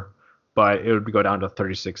year, but it would go down to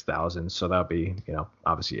 36,000. So that'd be, you know,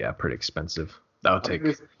 obviously yeah, pretty expensive. That would take.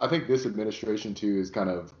 I think this administration too has kind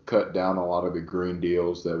of cut down a lot of the green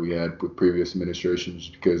deals that we had with previous administrations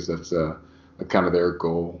because that's a kind of their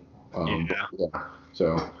goal. Yeah. Yeah.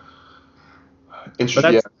 So But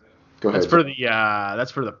interesting. Yeah. Go ahead.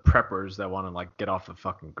 That's for the preppers that want to like get off the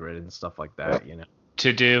fucking grid and stuff like that, you know.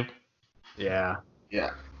 To do. Yeah. Yeah.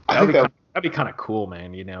 I think That'd be kind of cool,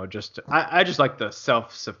 man. You know, just I just like the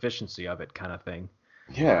self-sufficiency of it, kind of thing.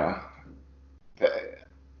 yeah.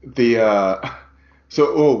 The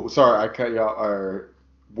sorry, I cut you off.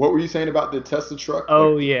 What were you saying about the Tesla truck?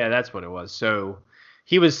 Oh yeah, that's what it was. So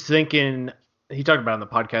he was thinking, he talked about on the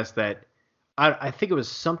podcast that I think it was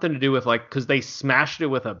something to do with like because they smashed it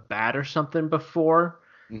with a bat or something before,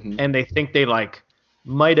 and they think they like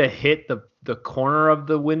might have hit the corner of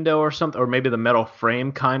the window or something, or maybe the metal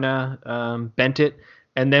frame kind of bent it,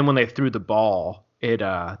 and then when they threw the ball, it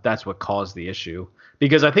that's what caused the issue.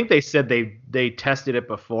 Because I think they said they tested it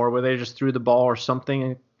before where they just threw the ball or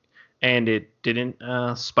something, and it didn't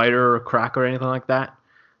spider or crack or anything like that.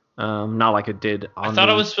 Not like it did on I thought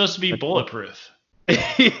it was supposed to be bulletproof.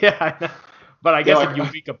 Yeah, I know. But I guess like- if you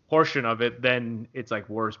weak a portion of it, then it's like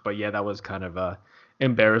worse. But yeah, that was kind of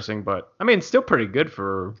embarrassing. But I mean, it's still pretty good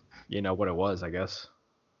for, you know, what it was, I guess.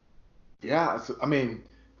 Yeah. I mean,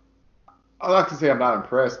 I like to say I'm not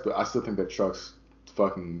impressed, but I still think that truck's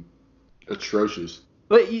fucking atrocious.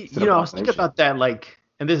 But you Instead of know, I was thinking automation. about that, like,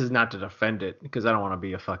 and this is not to defend it because I don't want to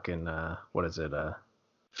be a fucking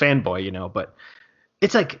fanboy, you know. But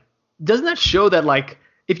it's like, doesn't that show that like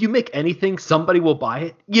if you make anything, somebody will buy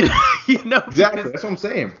it? You know, Exactly. because That's what I'm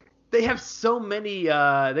saying. they have so many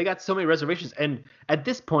they got so many reservations, and at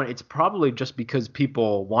this point it's probably just because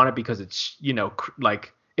people want it because it's, you know,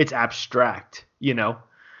 like it's abstract, you know,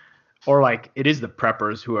 or like it is the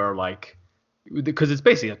preppers who are like, because it's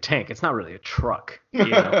basically a tank, it's not really a truck, you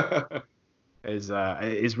know.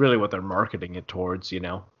 Is really what they're marketing it towards, you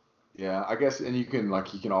know. Yeah, I guess, and you can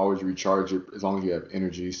always recharge it as long as you have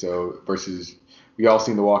energy. So versus we all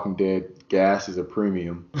seen The Walking Dead, gas is a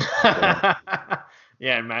premium. So,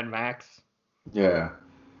 Yeah, and Mad Max. yeah.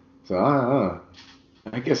 So I don't know.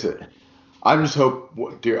 I guess it. I just hope,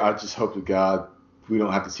 I just hope to God we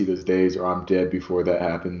don't have to see those days, or I'm dead before that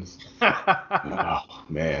happens. Oh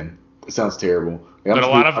man, it sounds terrible. Yeah, But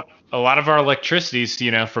a lot of our electricity's,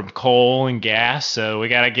 you know, from coal and gas, so we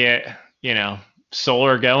got to get, you know,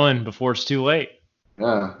 solar going before it's too late.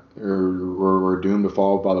 yeah, or we're doomed to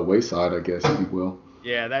fall by the wayside, I guess, if you will.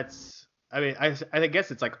 Yeah, that's. I mean, I guess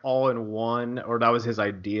it's like all in one, or that was his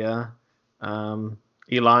idea.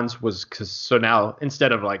 Elon's was so now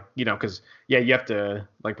instead of like, you know, because yeah, you have to,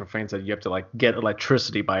 like Profane said, you have to like get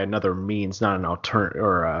electricity by another means, not an alternate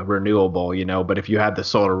or a renewable, you know. But if you have the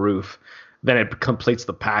solar roof, then it completes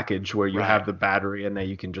the package where you Right. have the battery and then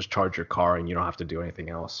you can just charge your car and you don't have to do anything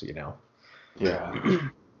else, you know. Yeah,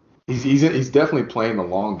 he's definitely playing the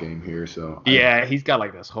long game here. So Yeah, he's got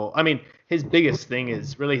like this whole. I mean, his biggest thing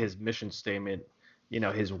is really his mission statement. You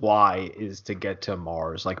know, his why is to get to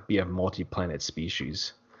Mars, like be a multi-planet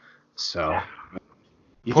species. So,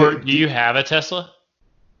 Do you have a Tesla?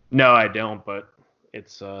 no, I don't, but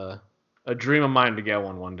it's a dream of mine to get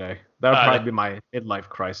one day. That'll probably be my midlife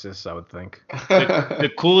crisis, I would think. The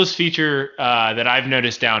coolest feature that I've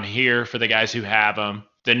noticed down here for the guys who have them,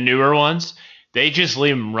 the newer ones, they just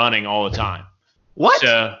leave them running all the time. What?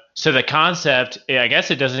 So So the concept, I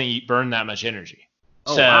guess it doesn't burn that much energy.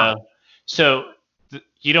 Oh, so wow. so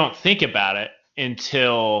you don't think about it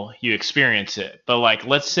until you experience it. But like,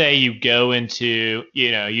 let's say you go into,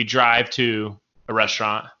 you drive to a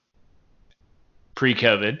restaurant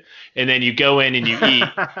pre-COVID, and then you go in and you eat,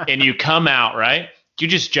 and you come out, right? You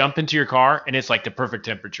just jump into your car, and it's like the perfect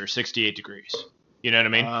temperature, 68 degrees. You know what I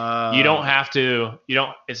mean? You don't have to.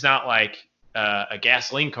 It's not like a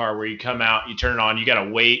gasoline car where you come out, you turn it on, you got to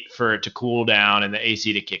wait for it to cool down and the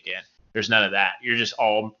AC to kick in. There's none of that. You're just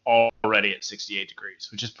already at 68 degrees,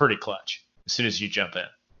 which is pretty clutch as soon as you jump in.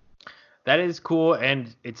 That is cool,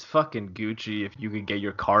 and it's fucking Gucci if you can get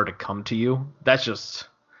your car to come to you. That's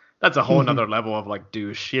a whole nother level of like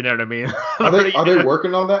douche. You know what I mean? Are they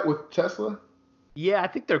working on that with Tesla? Yeah, I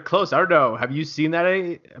think they're close. I don't know. Have you seen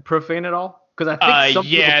that Profane at all? Because I think some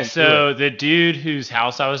people can do so it. the dude whose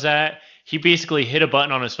house I was at, he basically hit a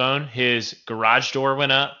button on his phone. His garage door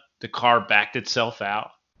went up. The car backed itself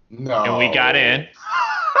out. No. And we got in.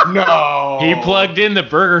 No. He plugged in the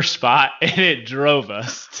burger spot, and it drove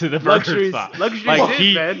us to the burger spot. Luxury's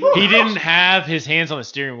he man. didn't have his hands on the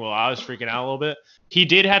steering wheel. I was freaking out a little bit. He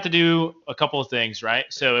did have to do a couple of things, right?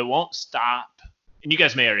 So it won't stop. And you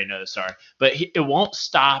guys may already know this, sorry. But it won't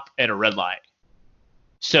stop at a red light.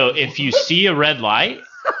 So if you see a red light,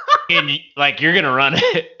 and you're gonna run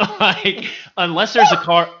it, unless there's a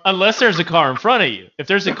car in front of you. If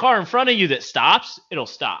there's a car in front of you that stops, it'll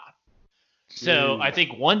stop. So I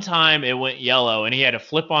think one time it went yellow, and he had to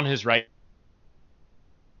flip on his right.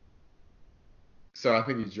 So I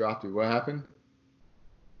think you dropped it. What happened?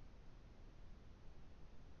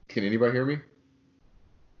 Can anybody hear me?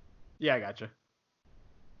 Yeah, I gotcha.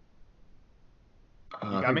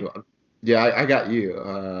 You got me? Yeah, I got you.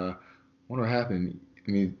 Wonder what happened.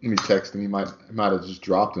 Let me text him. He might have just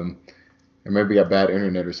dropped him, or maybe got bad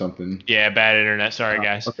internet or something. Yeah, bad internet. Sorry,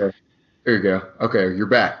 guys. Okay, there you go. Okay, you're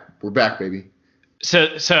back. We're back, baby.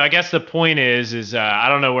 So I guess the point is I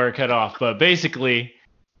don't know where it cut off, but basically,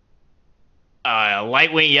 a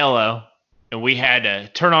light went yellow, and we had to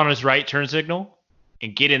turn on his right turn signal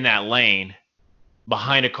and get in that lane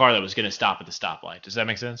behind a car that was going to stop at the stoplight. Does that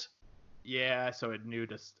make sense? Yeah, so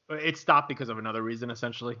it stopped because of another reason,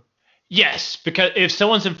 essentially. Yes, because if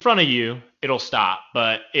someone's in front of you, it'll stop.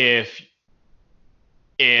 But if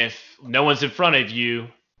no one's in front of you,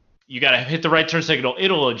 you got to hit the right turn signal.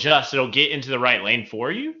 It'll adjust. It'll get into the right lane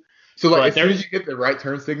for you. So as soon as you get the right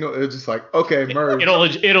turn signal, it'll just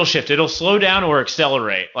merge. It'll shift. It'll slow down or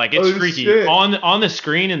accelerate. It's freaky. Shit. On the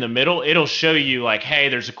screen in the middle, it'll show you hey,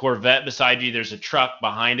 there's a Corvette beside you. There's a truck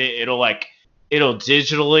behind it. It'll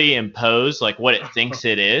digitally impose what it thinks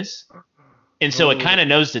it is. And so it kind of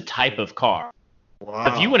knows the type of car.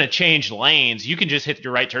 Wow. If you want to change lanes, you can just hit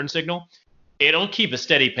your right turn signal. It'll keep a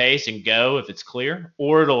steady pace and go if it's clear,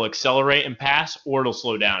 or it'll accelerate and pass, or it'll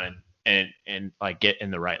slow down and get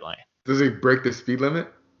in the right lane. Does it break the speed limit?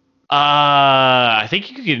 I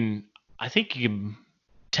think you can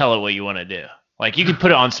tell it what you want to do. You can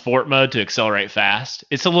put it on sport mode to accelerate fast.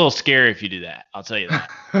 It's a little scary if you do that. I'll tell you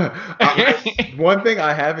that. One thing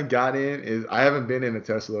I haven't got in is I haven't been in a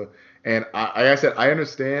Tesla, and like I said, I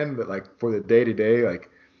understand that for the day to day,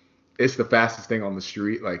 it's the fastest thing on the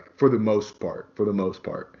street. For the most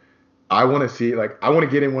part, I want to see I want to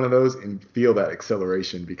get in one of those and feel that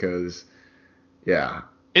acceleration because, yeah,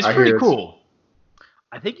 it's pretty cool.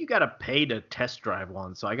 I think you gotta pay to test drive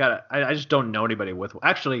one, so I just don't know anybody with one.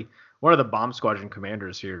 Actually, one of the bomb squadron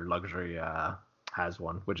commanders here, Luxury, has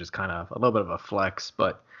one, which is kind of a little bit of a flex.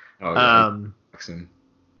 But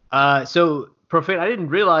so Profane, I didn't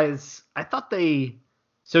realize. I thought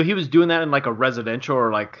so he was doing that in a residential or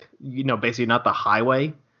basically not the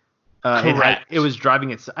highway. Correct. It was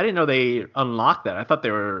driving it. I didn't know they unlocked that. I thought they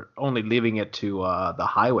were only leaving it to the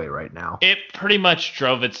highway right now. It pretty much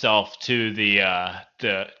drove itself to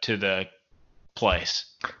the place.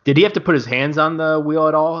 Did he have to put his hands on the wheel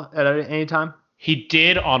at all at any time? He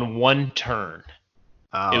did on one turn.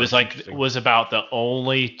 Oh, it was about the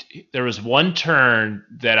only. There was one turn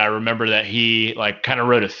that I remember that he kind of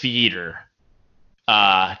rode a feeder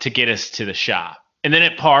to get us to the shop. And then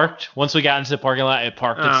it parked. Once we got into the parking lot, it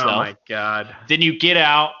parked itself. Oh my god! Then you get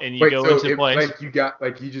out and you go into place. You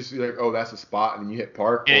just oh, that's a spot, and then you hit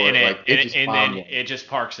park, and it just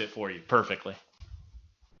parks it for you perfectly.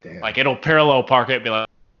 Damn. It'll parallel park it, be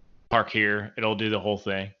park here. It'll do the whole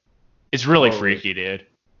thing. It's really freaky, dude.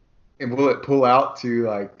 And will it pull out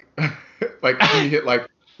to can you hit where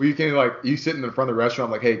you can you sit in the front of the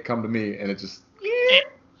restaurant hey, come to me, and it just.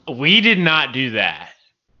 We did not do that.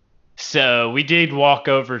 So we did walk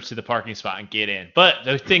over to the parking spot and get in. But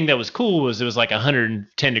the thing that was cool was it was like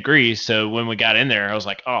 110 degrees. So when we got in there, I was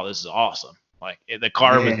like, oh, this is awesome. Like the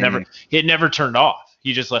car was Man. it never turned off.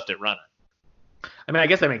 He just left it running. I mean, I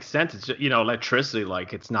guess that makes sense. It's just, electricity,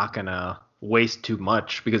 like it's not gonna waste too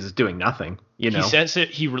much because it's doing nothing. He says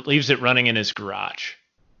he leaves it running in his garage.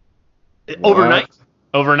 Overnight.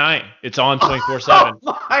 Overnight. It's on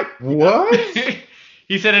 24/7. What?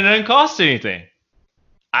 He said it doesn't cost anything.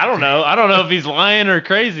 I don't know. I don't know if he's lying or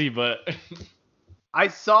crazy, but I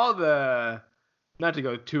saw not to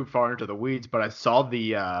go too far into the weeds, but I saw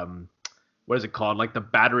the what is it called? Like the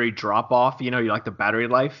battery drop off. You like the battery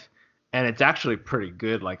life, and it's actually pretty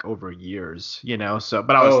good, like over years. So,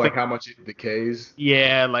 but I was thinking how much it decays.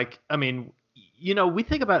 Yeah, like I mean, we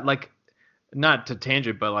think about like not to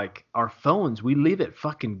tangent, but like our phones, we leave it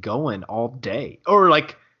fucking going all day, or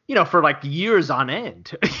like for like years on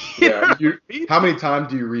end. Yeah. How many times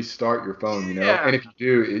do you restart your phone? Yeah. And if you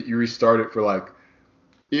do, you restart it for like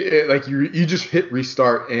you just hit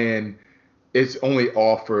restart and it's only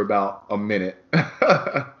off for about a minute.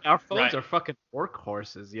 Our phones Right. are fucking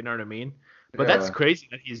workhorses, you know what I mean? But that's crazy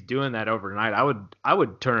that he's doing that overnight. I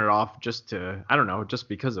would turn it off just to, I don't know, just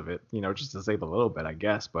because of it, just to save a little bit, I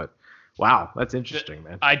guess. But wow, that's interesting,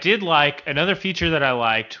 man. I did like another feature that I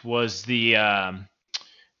liked was the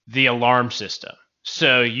alarm system.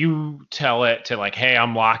 So you tell it to like, hey,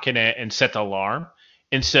 I'm locking it and set the alarm.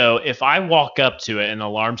 And so if I walk up to it and the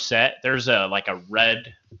alarm's set, there's a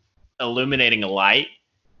red illuminating light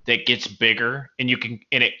that gets bigger and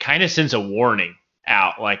it kind of sends a warning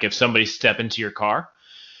out, like if somebody's stepping into your car.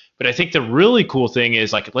 But I think the really cool thing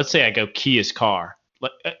is, like, let's say I go key his car.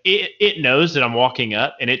 It knows that I'm walking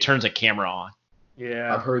up and it turns a camera on.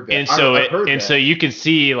 Yeah. I've heard that. And so I've heard that. so you can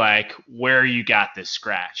see like where you got this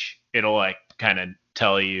scratch. It'll like kind of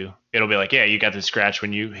tell you. It'll be like, yeah, you got this scratch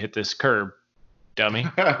when you hit this curb, dummy.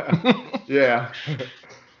 Yeah.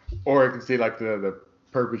 Or it can see like the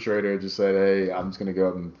perpetrator just said, hey, I'm just gonna go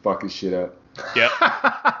up and fuck his shit up. Yep.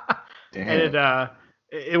 Damn. And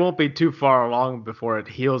it won't be too far along before it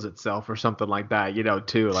heals itself or something like that,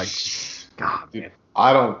 too. Like, God, Dude, man.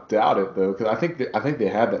 I don't doubt it though, because I think they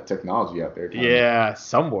have that technology out there. kinda. Yeah,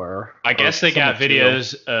 somewhere. I guess they got Some material.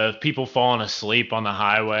 videos of people falling asleep on the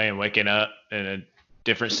highway and waking up in a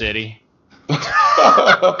different city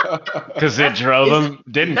because it drove them,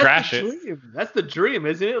 didn't That's crash the it. dream. That's the dream,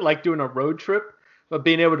 isn't it? Like doing a road trip, but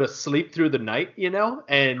being able to sleep through the night,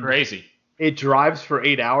 and Crazy. it drives for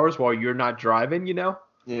 8 hours while you're not driving, Yeah.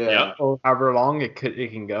 Yep. or however long it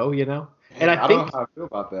can go, Man, And I don't think know how I feel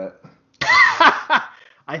about that.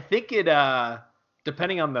 I think it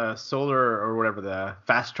depending on the solar or whatever, the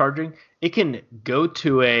fast charging, it can go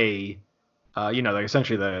to a like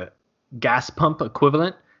essentially the gas pump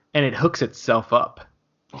equivalent, and it hooks itself up.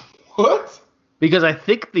 What? Because I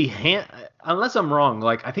think unless I'm wrong,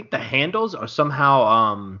 like I think the handles are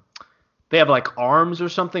somehow they have like arms or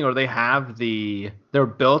something, or they're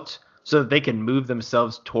built so that they can move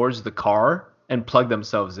themselves towards the car and plug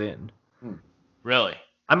themselves in. Really?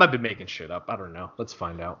 I might be making shit up. I don't know. Let's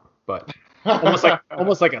find out. But almost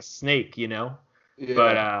like a snake, Yeah.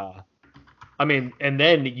 But I mean, and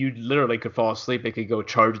then you literally could fall asleep. It could go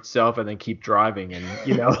charge itself and then keep driving, and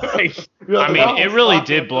like. I mean, it really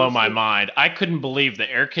did blow my mind. I couldn't believe the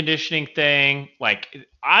air conditioning thing. Like,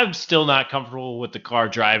 I'm still not comfortable with the car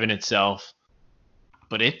driving itself,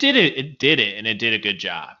 but it did it. It did it, and it did a good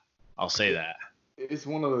job. I'll say that. It's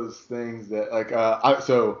one of those things that like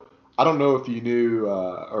I don't know if you knew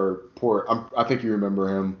I think you remember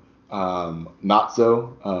him, not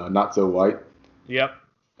so white. Yep.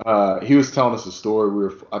 He was telling us a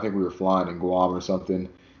story. I think we were flying in Guam or something,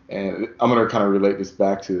 and I'm gonna kind of relate this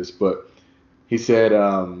back to this. But he said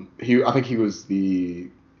I think he was the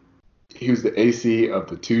AC of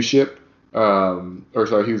the two ship, or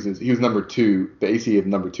sorry, he was number two, the AC of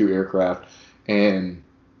number two aircraft, and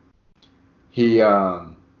they're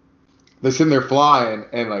sitting there flying,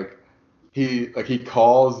 and like he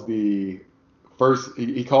calls he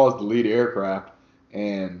calls the lead aircraft,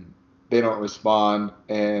 and they don't respond,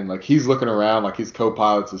 and like he's looking around like his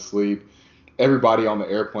co-pilot's asleep, everybody on the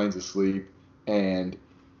airplane's asleep, and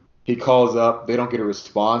he calls up, they don't get a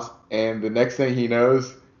response, and the next thing he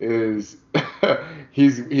knows is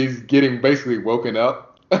he's getting basically woken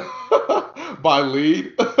up by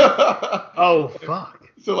lead. Oh fuck.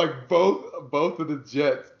 So like both of the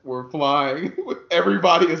jets were flying with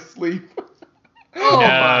everybody asleep. Oh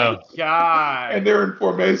No. my god. And they're in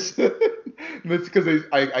formation. And it's because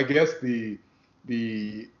I guess the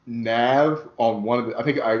nav on one of the, I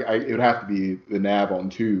think it would have to be the nav on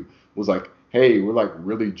two was like, hey, we're like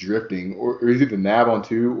really drifting, or is it the nav on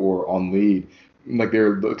two or on lead? Like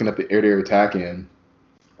they're looking at the air-to-air attack in.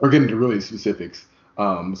 We're getting to really specifics.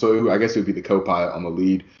 I guess it would be the co-pilot on the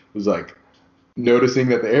lead was like noticing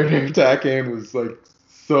that the air-to-air attack end was like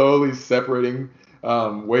slowly separating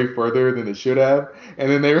way further than it should have,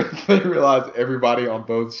 and then they they realized everybody on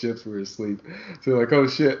both ships were asleep. So they're like, oh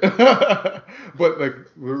shit. But like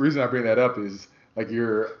the reason I bring that up is like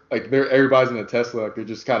everybody's in a Tesla, like they're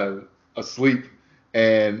just kind of asleep,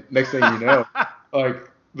 and next thing you know, like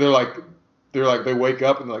they're like they wake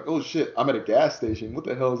up and they're like, oh shit, I'm at a gas station. What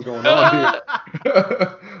the hell is going on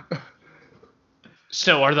here?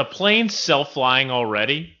 So are the planes self-flying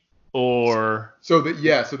already, or? So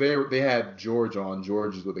they had George on.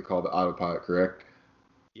 George is what they call the autopilot, correct?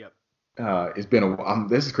 Yep. It's been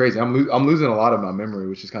this is crazy. I'm losing a lot of my memory,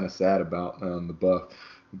 which is kind of sad about the buff.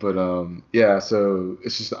 But yeah, so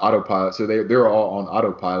it's just the autopilot. So they're all on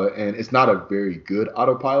autopilot, and it's not a very good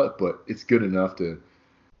autopilot, but it's good enough to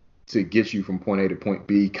get you from point A to point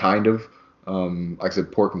B, kind of. Like I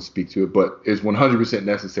said, Pork can speak to it, but it's 100%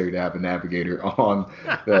 necessary to have a navigator on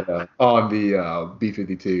that on the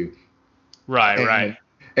B-52. Right.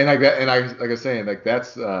 And like that, and like I was saying, like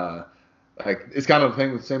that's like it's kind of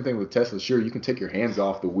the same thing with Tesla. Sure, you can take your hands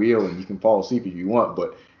off the wheel and you can fall asleep if you want,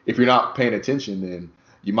 but if you're not paying attention, then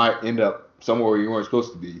you might end up somewhere you weren't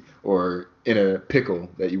supposed to be, or in a pickle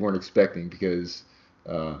that you weren't expecting because,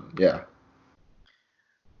 yeah.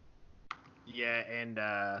 Yeah, and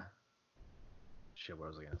shit, what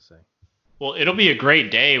was I gonna say? Well, it'll be a great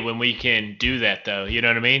day when we can do that, though. You know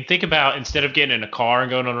what I mean? Think about instead of getting in a car and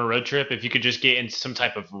going on a road trip, if you could just get in some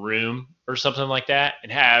type of room or something like that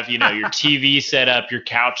and have, your TV set up, your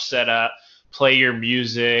couch set up, play your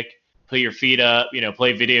music, put your feet up,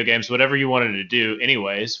 play video games, whatever you wanted to do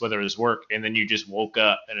anyways, whether it was work, and then you just woke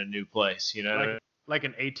up in a new place, you know what I mean? Like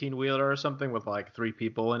an 18-wheeler or something with like 3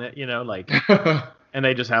 people in it, like, and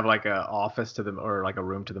they just have like a office to them or like a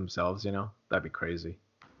room to themselves, That'd be crazy.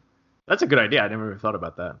 That's a good idea. I never even thought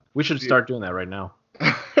about that. We should start doing that right now.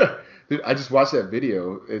 Dude, I just watched that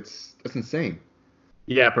video. It's insane.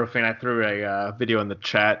 Yeah, Profane, I threw a video in the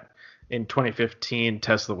chat. In 2015,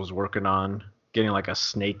 Tesla was working on getting like a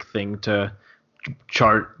snake thing to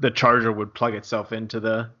the charger would plug itself into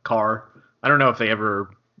the car. I don't know if they ever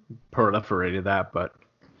proliferated that, but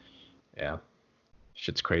yeah,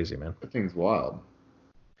 shit's crazy, man. That thing's wild.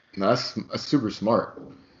 No, that's super smart.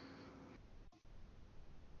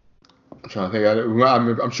 I'm trying to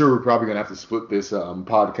think. I'm sure we're probably gonna have to split this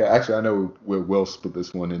podcast. Actually, I know we will split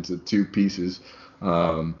this one into 2 pieces,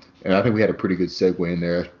 and I think we had a pretty good segue in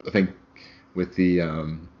there. I think with the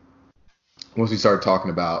once we started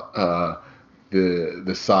talking about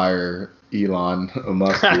the sire Elon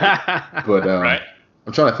Musk, but right.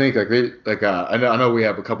 I'm trying to think I know we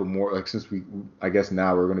have a couple more since I guess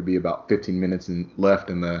now we're going to be about 15 minutes left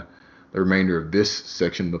in the remainder of this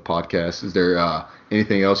section of the podcast. Is there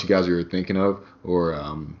anything else you guys are thinking of, or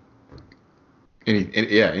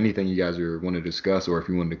anything you guys want to discuss, or if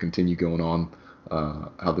you wanted to continue going on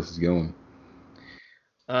how this is going?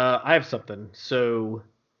 I have something. So,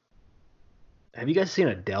 have you guys seen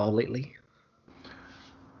Adele lately?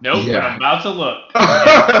 Nope, yeah. But I'm about to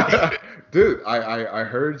look. Dude, I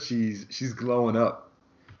heard she's glowing up.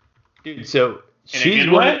 Dude, so she's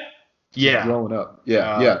glowing up.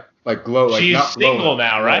 Yeah. Like glow. Like she's not single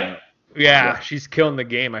now, right? Yeah, she's killing the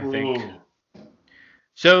game, I think. Ooh.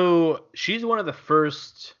 So she's one of the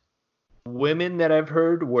first women that I've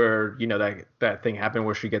heard where that thing happened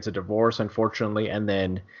where she gets a divorce, unfortunately, and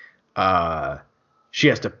then she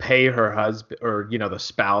has to pay her husband or the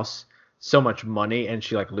spouse so much money, and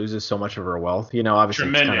she like loses so much of her wealth. Obviously,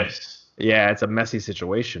 tremendous. It's a messy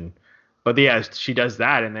situation, but yeah, she does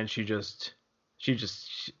that, and then she just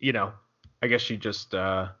I guess she just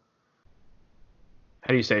how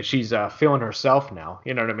do you say? She's feeling herself now.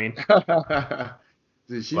 You know what I mean?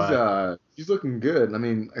 Dude, she's looking good. I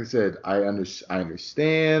mean, like I said, I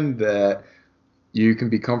understand that you can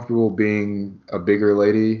be comfortable being a bigger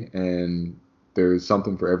lady, and there's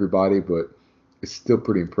something for everybody, but it's still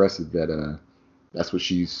pretty impressive that that's what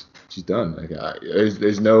she's done. Like,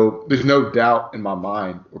 there's no doubt in my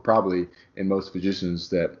mind, or probably in most physicians,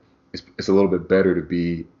 that it's a little bit better to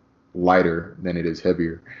be lighter than it is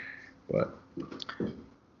heavier, but.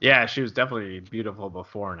 Yeah, she was definitely beautiful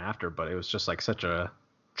before and after, but it was just like such a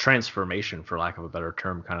transformation, for lack of a better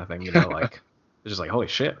term, kind of thing. Like it's just like holy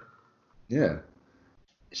shit. Yeah,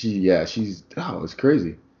 she's it's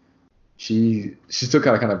crazy. She still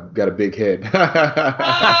kind of got a big head.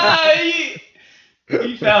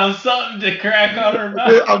 He found something to crack on her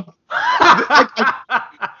I'm, mouth.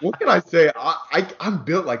 what can I say? I'm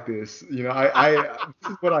built like this. You know,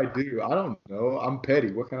 this is what I do. I don't know. I'm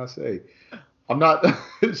petty. What can I say? I'm not.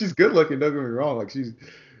 She's good looking. Don't get me wrong. Like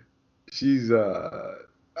she's.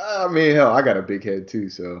 I mean, hell, I got a big head too.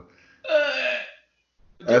 So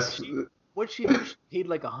Didn't that's she? She paid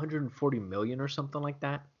like 140 million or something like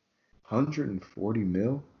that? 140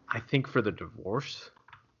 mil. I think for the divorce.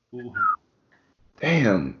 Ooh.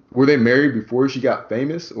 Damn. Were they married before she got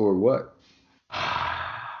famous or what?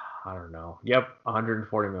 I don't know. Yep,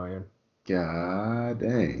 140 million. God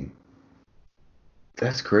dang.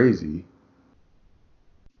 That's crazy.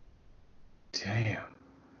 Damn.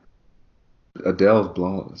 Adele's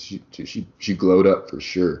blown. She glowed up for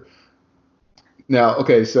sure. Now,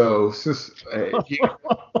 okay, so since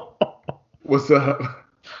what's up?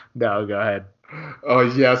 No, go ahead. Oh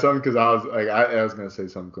yeah, something because I was like I was gonna say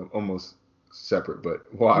something almost separate, but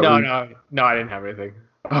why No, we? no, no, I didn't have anything.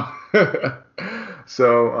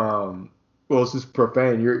 So well, it's just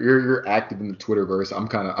profane. You're active in the Twitterverse.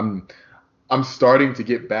 I'm starting to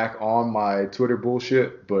get back on my Twitter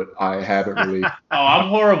bullshit, but I haven't really. Oh, I'm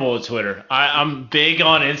horrible at Twitter. I'm big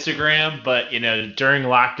on Instagram, but during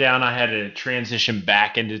lockdown, I had to transition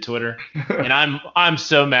back into Twitter, and I'm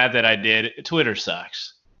so mad that I did. Twitter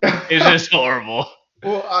sucks. It's just horrible.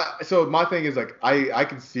 Well, so my thing is like I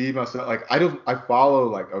can see myself like I follow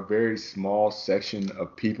like a very small section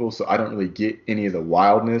of people, so I don't really get any of the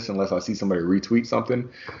wildness unless I see somebody retweet something.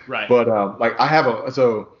 Right. But like I have a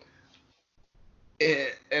so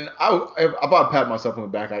and I about to pat myself on the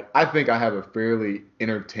back. I think I have a fairly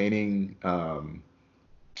entertaining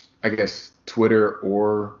I guess Twitter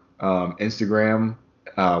or Instagram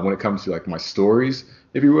when it comes to like my stories,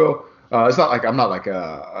 if you will. It's not like I'm not like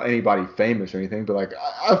anybody famous or anything, but like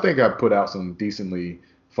I think I put out some decently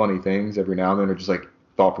funny things every now and then, or just like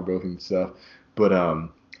thought provoking stuff. But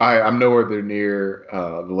I'm nowhere near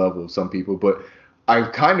the level of some people. But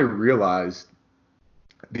I've kind of realized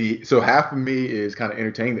so half of me is kind of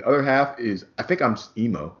entertaining, the other half is I think I'm just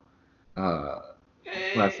emo. Uh,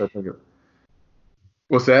 when I start thinking,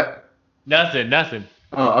 what's that? Nothing.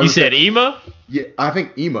 I You was said saying, emo? yeah, I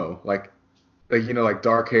think emo, like like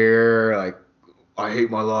dark hair, like I hate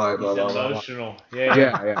my life, blah He's blah blah blah. emotional. Yeah.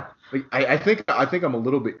 Yeah, yeah. Like I think I'm a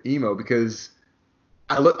little bit emo because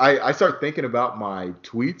I start thinking about my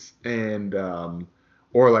tweets and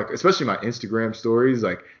or like especially my Instagram stories.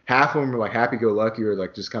 Like half of them are like happy go lucky or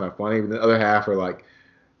like just kind of funny, but the other half are like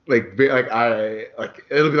I like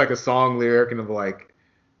it'll be like a song lyric and of like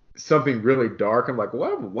something really dark. I'm like,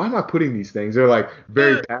 why am I putting these things? They're like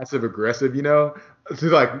very passive aggressive,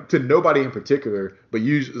 to nobody in particular, but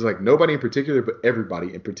usually it's like nobody in particular, but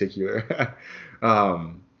everybody in particular.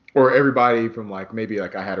 Or everybody from like maybe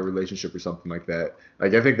like I had a relationship or something like that.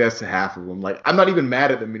 Like I think that's half of them. Like I'm not even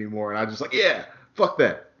mad at them anymore, and I just like yeah, fuck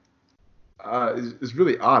that. It's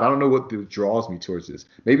really odd. I don't know what draws me towards this.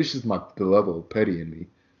 Maybe it's just the level of petty in me.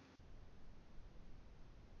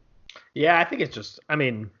 Yeah, I think it's just. I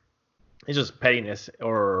mean, it's just pettiness,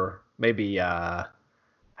 or maybe how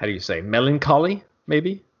do you say melancholy?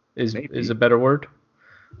 Maybe is Maybe a better word.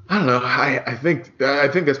 I don't know. I think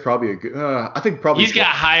that's probably a good. I think probably. He's got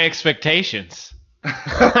high expectations of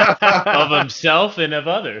yeah, himself and of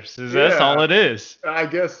others. That's all it is. I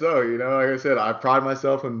guess so. Like I said, I pride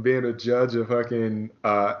myself in being a judge of fucking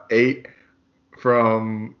eight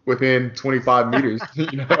from within 25 meters.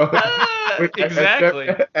 Exactly.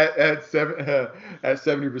 At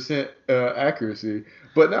 70% accuracy.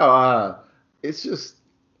 But no, it's just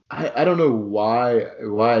I don't know why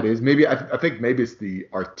it is. Maybe I think maybe it's the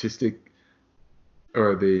artistic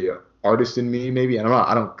or the artist in me. Maybe and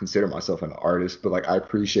I don't consider myself an artist, but like I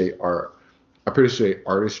appreciate art. I appreciate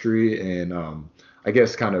artistry and I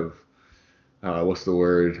guess kind of what's the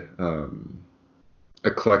word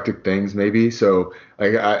eclectic things maybe. So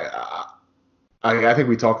like I think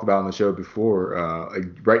we talked about on the show before.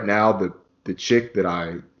 Like right now, the chick that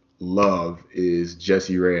I love is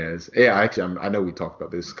Jessie Reyes. Yeah, I know we talked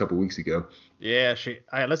about this a couple weeks ago. Yeah,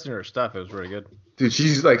 I listened to her stuff. It was really good. Dude,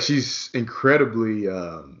 she's incredibly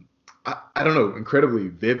I don't know, incredibly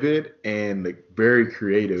vivid and like very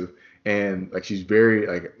creative and like she's very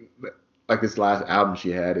like this last album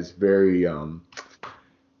she had is very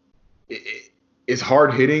it's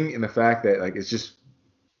hard hitting in the fact that like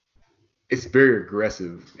it's very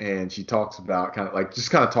aggressive and she talks about kind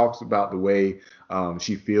of talks about the way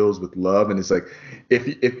she feels with love and it's like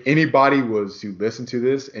if anybody was to listen to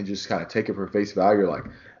this and just kind of take it for face value like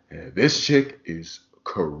yeah, this chick is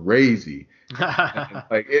crazy and,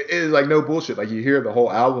 like it is like no bullshit like you hear the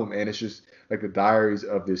whole album and it's just like the diaries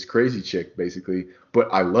of this crazy chick, basically. But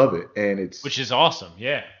I love it, and Which is awesome.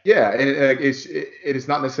 Yeah. yeah, and it is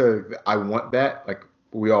not necessarily that I want that. Like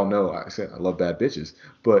we all know, like I said I love bad bitches,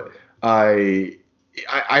 but I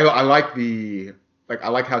I like the like I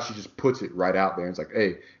like how she just puts it right out there. It's like,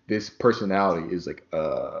 hey, this personality is like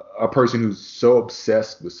a person who's so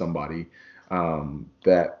obsessed with somebody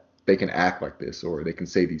that they can act like this or they can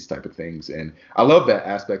say these type of things, and I love that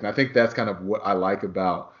aspect. And I think that's kind of what I like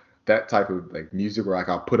about that type of like music, where like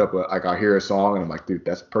I'll put up a like I'll hear a song and I'm like, dude,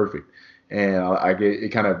 that's perfect, and I get it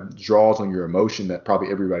kind of draws on your emotion that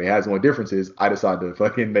probably everybody has. The only difference is I decide to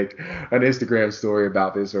fucking make an Instagram story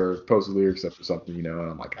about this or post lyrics up or something, and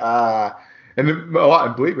I'm like, ah. And then a lot,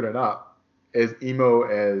 and believe it or not, as emo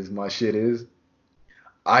as my shit is,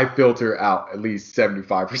 I filter out at least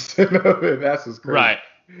 75% of it. That's what's crazy. Right.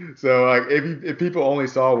 So like if people only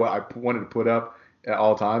saw what I wanted to put up at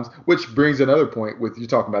all times, which brings another point with you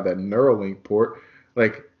talking about that Neuralink port.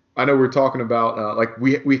 Like I know we're talking about like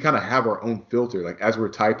we kind of have our own filter. Like as we're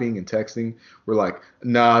typing and texting, we're like,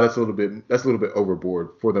 nah, that's a little bit overboard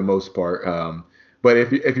for the most part. But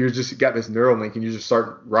if you're just got this Neuralink and you just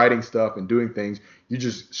start writing stuff and doing things, you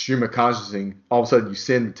just stream of consciousness. All of a sudden, you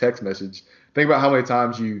send a text message. Think about how many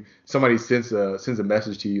times somebody sends a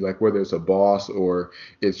message to you, like whether it's a boss or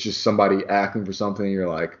it's just somebody asking for something. And you're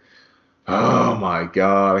like, oh my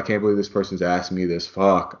god, I can't believe this person's asking me this.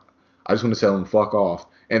 Fuck, I just want to tell them fuck off.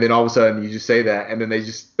 And then all of a sudden, you just say that, and then they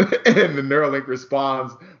just and the Neuralink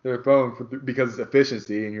responds to their phone because it's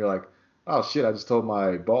efficiency, and you're like, oh shit, I just told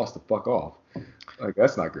my boss to fuck off. Like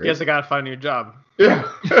that's not great. Guess I gotta find a new job. Yeah.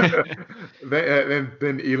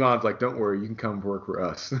 then Elon's like, don't worry, you can come work for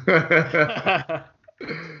us.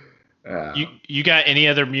 You got any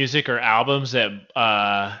other music or albums that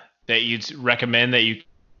that you'd recommend that you?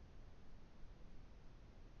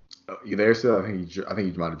 You there still? I think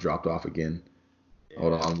you might have dropped off again. Yeah.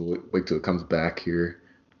 Hold on, wait till it comes back here.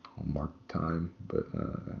 I'll mark the time, but I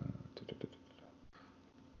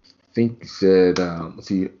think you said let's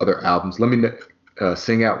see other albums. Let me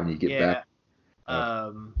sing out when you get back.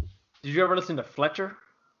 Did you ever listen to Fletcher?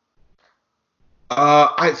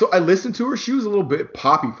 I listened to her. She was a little bit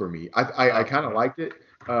poppy for me. I kind of liked it,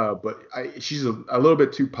 but she's a little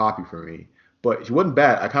bit too poppy for me. But she wasn't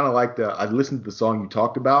bad. I kind of liked. I listened to the song you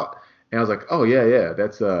talked about, and I was like, oh yeah,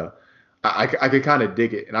 that's I could kind of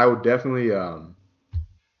dig it, and I would definitely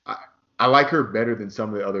I like her better than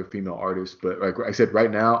some of the other female artists. But like I said,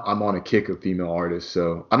 right now I'm on a kick of female artists,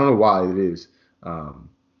 so I don't know why it is.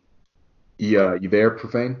 You there,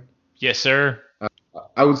 Profane? Yes, sir.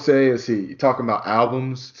 I would say, let's see, talking about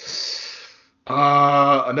albums.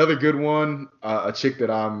 Another good one, a chick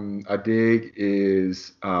that I dig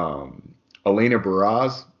is Elena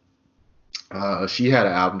Baraz. She had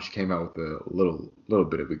an album she came out with a little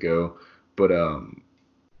bit of ago, but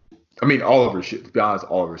I mean all of her shit. To be honest,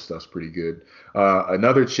 all of her stuff's pretty good.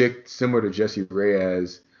 Another chick similar to Jessie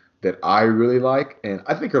Reyez that I really like, and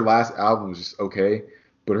I think her last album was just okay,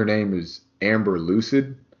 but her name is Amber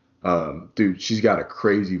Lucid. Dude, she's got a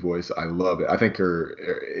crazy voice. I love it. I think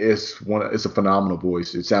it's a phenomenal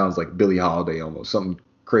voice. It sounds like Billie Holiday almost, something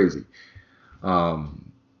crazy. But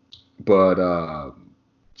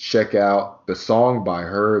check out the song by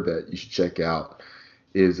her that you should check out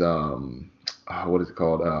is what is it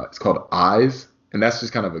called? It's called Eyes, and that's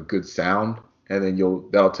just kind of a good sound. And then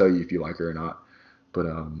that'll tell you if you like her or not. But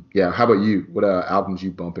yeah, how about you? What albums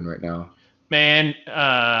you bumping right now? Man,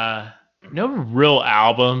 no real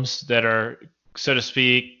albums that are, so to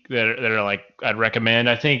speak, that are like I'd recommend.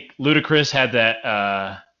 I think Ludacris had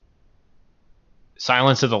that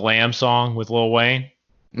Silence of the Lambs song with Lil Wayne,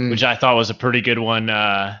 which I thought was a pretty good one.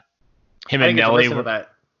 Him and Nelly. I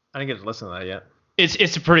didn't get to listen to that yet.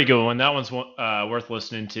 It's a pretty good one. That one's worth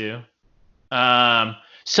listening to.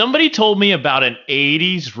 Somebody told me about an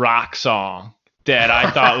 80s rock song that I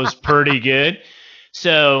thought was pretty good.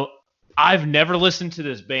 So I've never listened to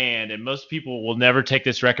this band, and most people will never take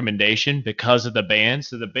this recommendation because of the band.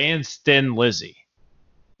 So the band's Thin Lizzy.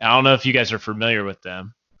 I don't know if you guys are familiar with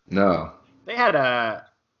them. No. They had a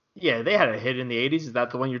hit in the 80s. Is that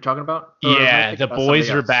the one you're talking about? Yeah, The Boys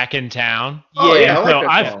Are Back in Town. Oh, yeah, I like so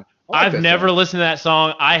that song. I've never listened to that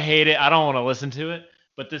song. I hate it. I don't want to listen to it.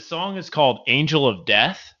 But this song is called Angel of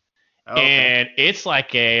Death. And it's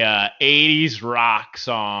like a 80s rock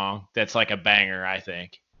song that's like a banger, I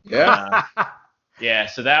think. Yeah. Yeah,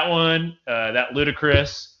 so that one, that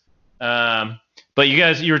Ludacris. But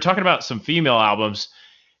you were talking about some female albums.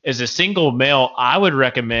 As a single male, I would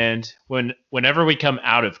recommend whenever we come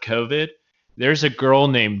out of COVID, there's a girl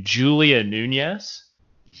named Julia Nunez.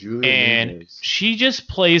 Julia and Nunez. she just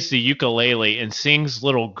plays the ukulele and sings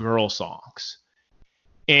little girl songs.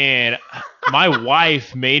 And my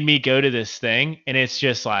wife made me go to this thing, and it's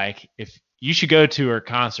just like, if you should go to her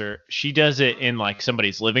concert. She does it in like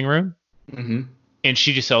somebody's living room, Mm-hmm. and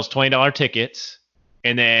she just sells $20 tickets,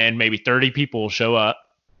 and then maybe 30 people will show up,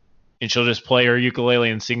 and she'll just play her ukulele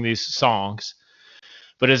and sing these songs.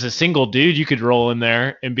 But as a single dude, you could roll in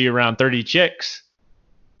there and be around 30 chicks.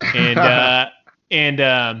 And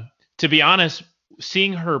to be honest,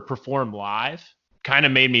 seeing her perform live kind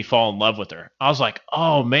of made me fall in love with her. I was like,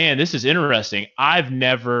 oh man, this is interesting.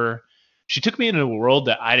 She took me into a world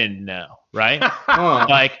that I didn't know, right?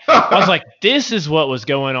 Like, I was like, this is what was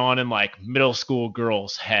going on in like middle school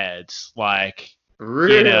girls' heads. Like,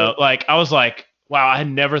 Real. like I was like, wow, I had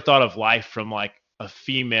never thought of life from like a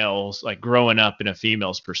female's, like growing up in a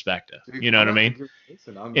female's perspective. Dude, You know I'm what I gonna mean? give-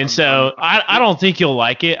 listen, And so I don't think you'll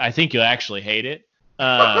like it. I think you'll actually hate it.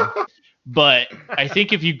 But I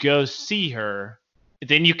think if you go see her,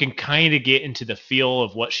 then you can kind of get into the feel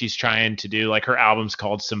of what she's trying to do. Like her album's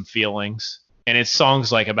called Some Feelings, and it's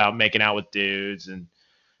songs like about making out with dudes and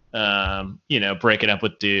breaking up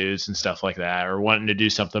with dudes and stuff like that, or wanting to do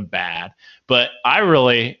something bad. But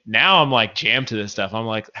now I'm like jammed to this stuff. I'm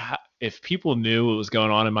like, if people knew what was going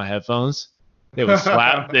on in my headphones, they would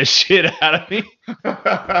slap this shit out of me.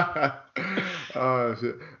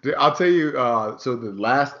 Shit. Dude, I'll tell you. So the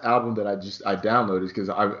last album that I downloaded, because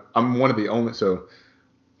I'm one of the only. So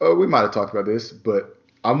we might have talked about this, but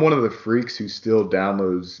I'm one of the freaks who still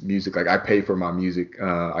downloads music. Like I pay for my music.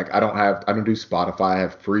 Like I don't do Spotify. I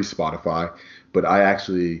have free Spotify, but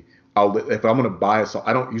if I'm gonna buy a song,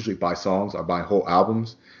 I don't usually buy songs. I buy whole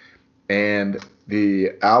albums. And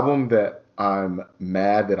the album that I'm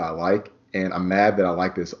mad that I like, and I'm mad that I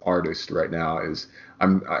like this artist right now, is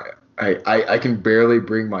I can barely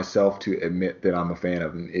bring myself to admit that I'm a fan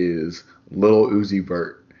of him, is Lil Uzi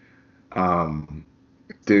Vert.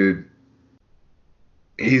 Dude,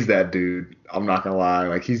 he's that dude. I'm not gonna lie.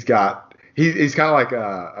 Like he's kind of like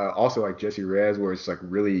also like Jesse Rez, where it's like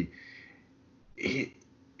really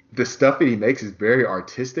the stuff that he makes is very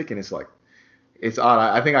artistic, and it's like it's odd.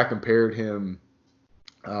 I think I compared him,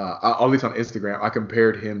 at least on Instagram, I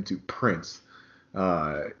compared him to Prince.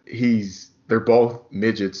 They're both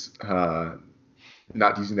midgets,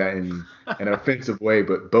 not using that in an offensive way,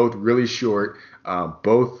 but both really short,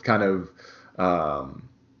 both kind of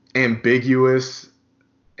ambiguous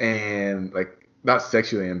and like not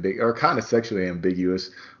sexually ambiguous, or kind of sexually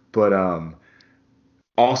ambiguous, but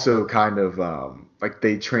also kind of like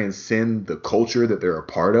they transcend the culture that they're a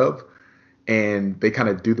part of, and they kind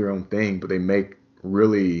of do their own thing, but they make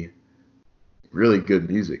really, really good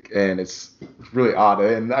music, and it's really odd.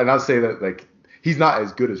 And I'll say that like he's not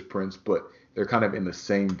as good as Prince, but they're kind of in the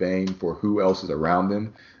same vein for who else is around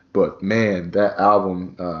them. But man, that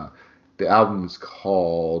album, the album's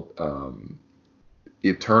called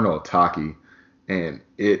Eternal Taki, and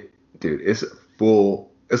it's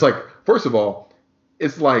full. It's like, first of all,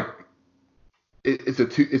 it's like it's a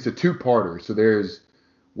two-parter. So there's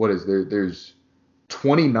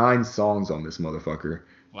 29 songs on this motherfucker.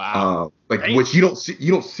 Wow. Which you don't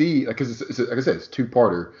see because it's like I said, it's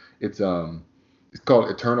two-parter. It's called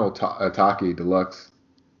Eternal Taki Deluxe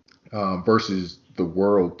versus The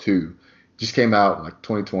World 2. Just came out in like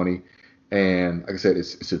 2020, and like I said,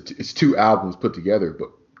 it's two albums put together. But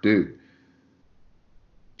dude,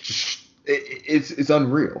 it's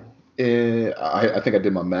unreal. I think I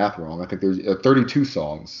did my math wrong. I think there's 32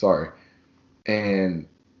 songs. Sorry, and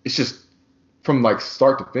it's just from like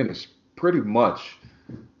start to finish, pretty much.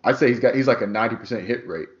 I'd say he's like a 90% hit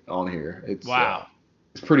rate on here. It's wow.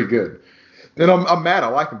 It's pretty good. And I'm mad I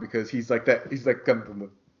like him because he's like that. He's like kind of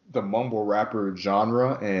the mumble rapper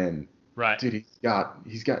genre, and right, dude,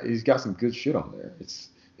 he's got some good shit on there.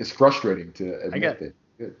 It's frustrating to admit that.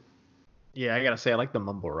 Good. Yeah, I gotta say I like the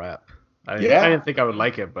mumble rap. I didn't think I would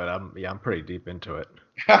like it, but I'm pretty deep into it.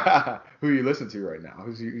 Who you listen to right now?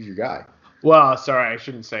 Who's your guy? Well, sorry, I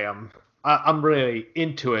shouldn't say I'm really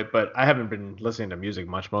into it, but I haven't been listening to music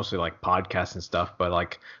much, mostly like podcasts and stuff. But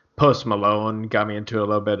like Post Malone got me into it a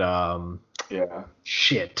little bit. Yeah.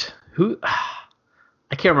 Shit. Who?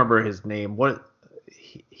 I can't remember his name.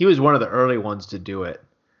 He was one of the early ones to do it.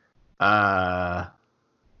 Fuck.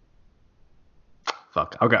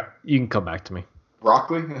 Okay, you can come back to me.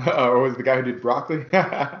 Broccoli? Or was the guy who did Broccoli?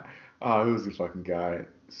 Who's the fucking guy?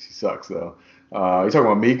 He sucks though. You're talking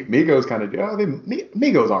about Migos kind of.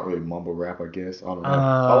 Migos aren't really mumble rap, I guess. I don't know.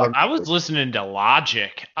 I was listening to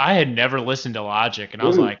Logic. I had never listened to Logic, and I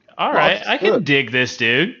was like, all right, Logic's I can good. dig this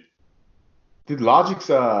dude. Dude, Logic's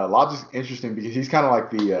interesting because he's kind of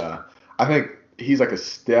like the. I think he's like a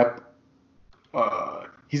step.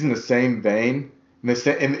 He's in the same vein,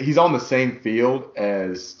 and he's on the same field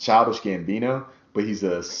as Childish Gambino, but he's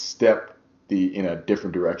a step in a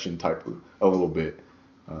different direction type of a little bit.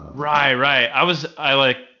 Right, right. I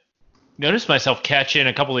like noticed myself catching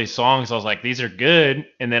a couple of these songs. I was like, these are good,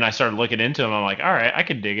 and then I started looking into them. I'm like, all right, I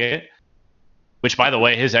can dig it. Which, by the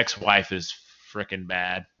way, his ex-wife is freaking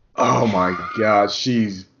bad. Oh my God,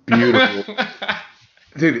 she's beautiful,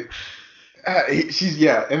 dude. She's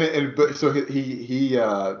but so he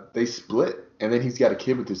they split, and then he's got a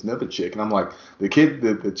kid with this another chick, and I'm like,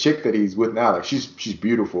 the chick that he's with now, like she's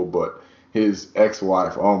beautiful, but his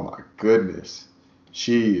ex-wife, oh my goodness,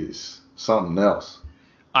 she is something else.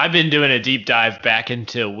 I've been doing a deep dive back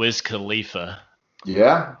into Wiz Khalifa.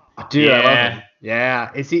 Yeah, Dude, Yeah. I love him.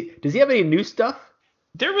 Yeah. Does he have any new stuff?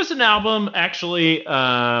 There was an album actually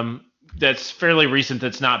that's fairly recent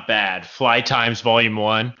that's not bad, Fly Times Volume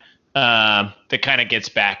 1, that kind of gets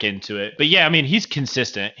back into it. But yeah, I mean, he's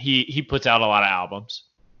consistent. He puts out a lot of albums.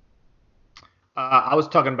 I was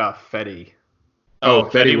talking about Fetty. Oh,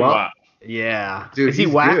 Fetty Wap? Wap. Yeah. Dude, is he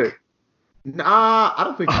he's whack? good. Nah, I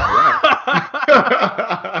don't think he's whack.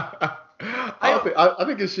 I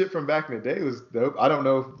think his shit from back in the day was dope. I don't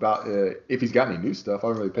know about if he's got any new stuff. I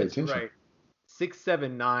don't really pay That's attention. right.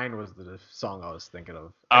 679 was the song I was thinking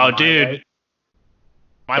of. Oh, Am I dude. right?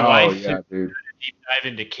 My Oh wife yeah, did dude. a deep dive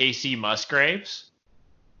into Casey Musgraves.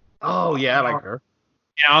 Oh, yeah, I like her.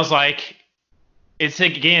 And I was like, it's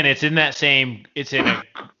in that same, it's in a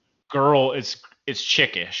girl, it's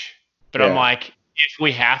chickish. But I'm Yeah. like, if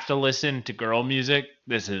we have to listen to girl music,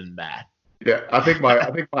 this isn't bad. Yeah, I think my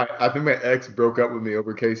ex broke up with me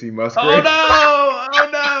over Casey Musgrave. Oh no! Oh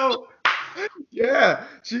no! Yeah,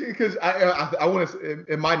 because I want to.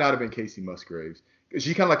 It might not have been Casey Musgraves. Is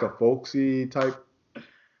she kind of like a folksy type?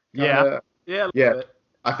 Yeah. Yeah, a little Yeah. bit.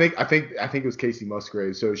 I think it was Casey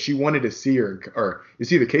Musgraves. So she wanted to see her, or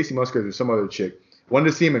it's either Casey Musgraves or some other chick. Wanted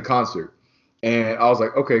to see him in concert, and I was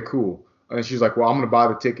like, okay, cool. And she's like, well, I'm gonna buy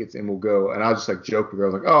the tickets and we'll go. And I just like joked with her. I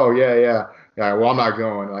was like, oh yeah. Well, I'm not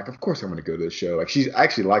going. Like, of course I'm gonna go to the show. Like, she's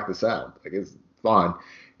actually liked the sound. Like, it's fun.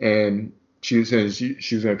 And she was saying she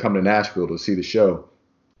was gonna come to Nashville to see the show,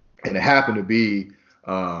 and it happened to be,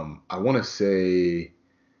 I want to say,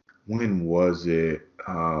 when was it?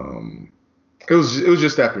 It was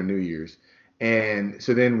just after New Year's. And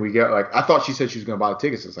so then we got like, I thought she said she was gonna buy the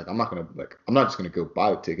tickets. It's like, I'm not just gonna go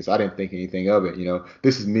buy the tickets. I didn't think anything of it.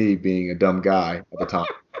 This is me being a dumb guy at the time.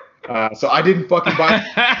 So I didn't fucking buy.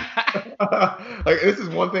 Like, this is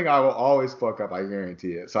one thing I will always fuck up. I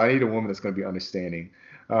guarantee it. So I need a woman that's gonna be understanding.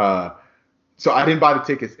 So I didn't buy the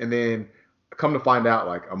tickets, and then come to find out,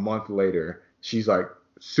 like a month later, she's like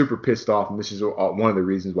super pissed off, and this is one of the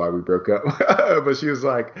reasons why we broke up. But she was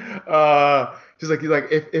like,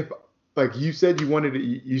 if like you said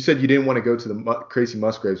you said you didn't want to go to the Casey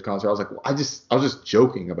Musgraves concert. I was like, well, I was just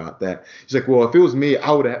joking about that. She's like, well, if it was me,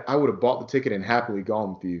 I would have bought the ticket and happily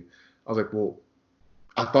gone with you. I was like, well,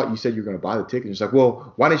 I thought you said you were going to buy the ticket. And she's like,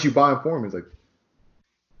 well, why didn't you buy them for me? It's like,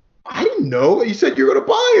 I didn't know. You said you were going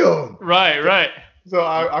to buy them. Right. So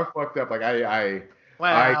I fucked up. Like I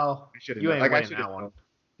should have. You ain't Like, I winning should that have. one.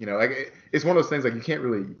 Like, it's one of those things, like, you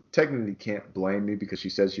technically can't blame me because she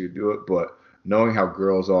said she would do it, but knowing how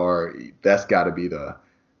girls are, that's got to be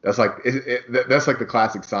that's like the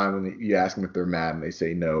classic sign when you ask them if they're mad and they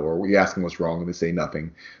say no, or you ask them what's wrong and they say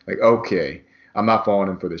nothing. Like, okay, I'm not falling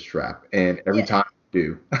in for this trap, and every time I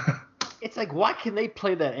do. It's like, why can they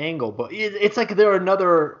play that angle? But it's like they're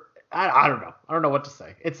another. I don't know. I don't know what to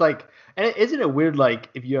say. It's like, and isn't it weird? Like,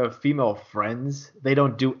 if you have female friends, they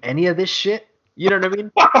don't do any of this shit. You know what I mean?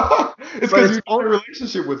 It's because you're in a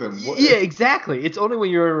relationship with them. Yeah, exactly. It's only when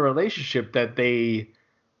you're in a relationship that they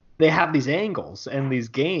have these angles and these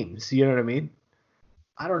games. You know what I mean?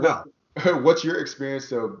 I don't know. What's your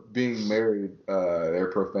experience of being married? There,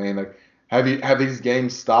 Profane. Like, have these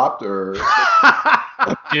games stopped or?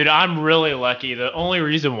 Dude, I'm really lucky. The only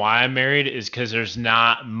reason why I'm married is because there's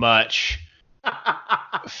not much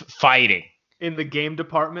fighting In the game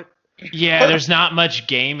department? Yeah, there's not much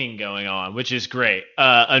gaming going on, which is great.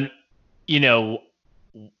 One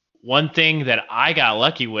thing that I got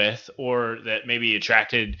lucky with, or that maybe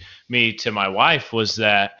attracted me to my wife, was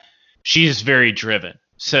that she's very driven.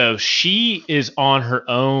 So she is on her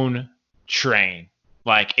own train,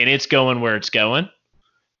 like, and it's going where it's going.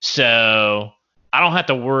 So I don't have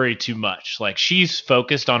to worry too much. Like, she's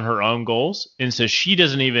focused on her own goals, and so she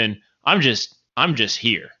doesn't even. I'm just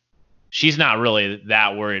here. She's not really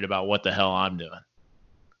that worried about what the hell I'm doing.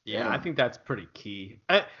 Yeah, I think that's pretty key.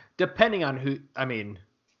 Depending on who, I mean,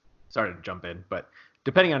 sorry to jump in, but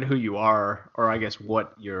depending on who you are, or I guess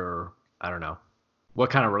what your, I don't know, what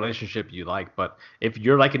kind of relationship you like. But if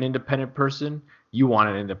you're like an independent person, you want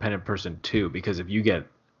an independent person too, because if you get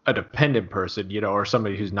a dependent person, or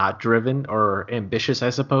somebody who's not driven or ambitious, I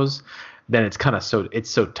suppose, then it's kind of so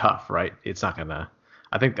tough, right? It's not gonna.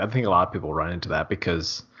 I think a lot of people run into that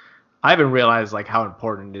because I haven't realized like how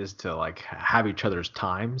important it is to like have each other's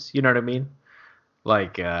times. You know what I mean?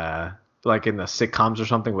 Like like in the sitcoms or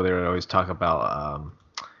something where they would always talk about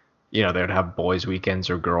they would have boys weekends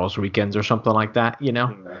or girls weekends or something like that.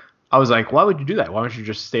 Yeah. I was like, why would you do that? Why don't you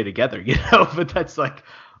just stay together? But that's like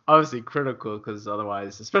obviously critical because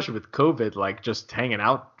otherwise, especially with COVID, like just hanging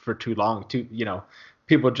out for too long,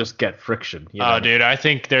 people just get friction. Oh, dude, I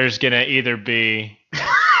think there's gonna either be,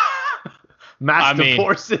 Mass I mean,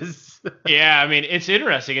 divorces. yeah, I mean, it's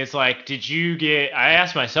interesting. It's like, I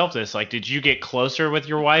asked myself this, like, did you get closer with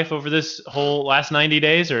your wife over this whole last 90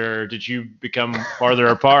 days, or did you become farther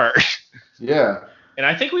apart? Yeah. And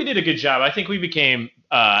I think we did a good job. I think we became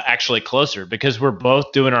actually closer because we're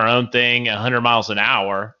both doing our own thing 100 miles an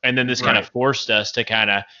hour. And then this kind of Right. forced us to kind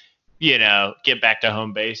of, get back to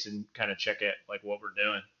home base and kind of check it, like what we're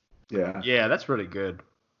doing. Yeah. Yeah, that's really good.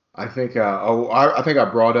 I think. I think I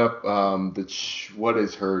brought up what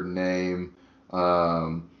is her name?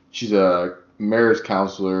 She's a marriage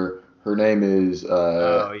counselor. Her name is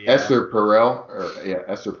Oh yeah. Esther Perel. Or yeah,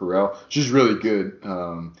 Esther Perel. She's really good.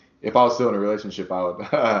 If I was still in a relationship, I would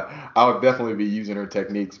I would definitely be using her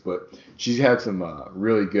techniques. But she's had some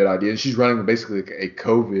really good ideas. She's running basically a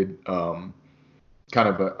COVID kind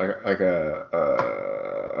of a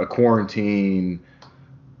quarantine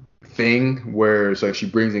thing where it's like she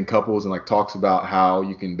brings in couples and like talks about how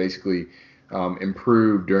you can basically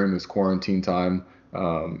improve during this quarantine time,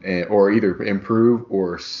 or either improve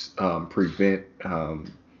or prevent,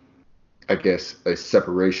 I guess, a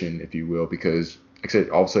separation, if you will, because like I said,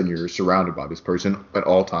 all of a sudden you're surrounded by this person at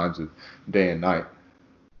all times of day and night.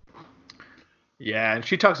 Yeah, and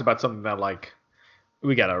she talks about something that like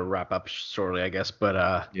we gotta wrap up shortly, I guess,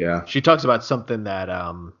 but Yeah, she talks about something that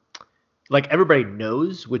like everybody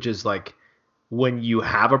knows, which is like when you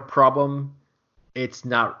have a problem, it's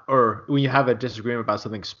not, or when you have a disagreement about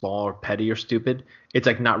something small or petty or stupid, it's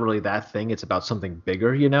like not really that thing. It's about something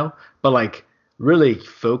bigger. But like really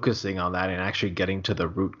focusing on that and actually getting to the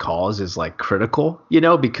root cause is like critical,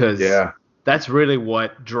 because yeah, that's really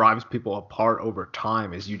what drives people apart over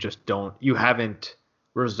time is you haven't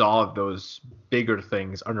resolved those bigger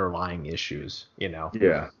things, underlying issues.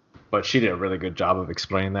 yeah, But she did a really good job of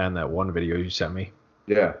explaining that in that one video you sent me.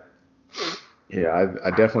 yeah. Yeah,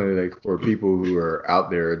 I definitely like for people who are out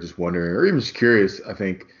there just wondering or even just curious. I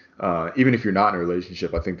think even if you're not in a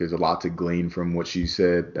relationship, I think there's a lot to glean from what she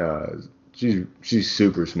said. She's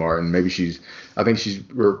super smart, and maybe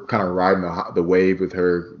we're kind of riding the wave with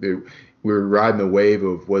her. We're riding the wave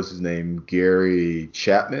of what's his name, Gary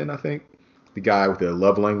Chapman, I think, the guy with the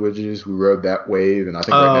love languages. We rode that wave, and I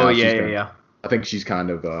think right Oh now yeah, yeah, yeah. I think she's kind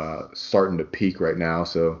of starting to peak right now.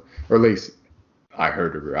 So, or at least I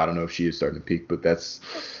heard of her. I don't know if she is starting to peak, but that's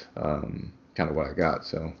kind of what I got.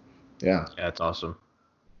 So, yeah. Yeah, that's awesome.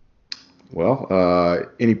 Well,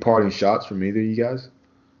 any parting shots from either of you guys?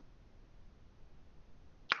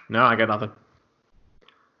 No, I got nothing.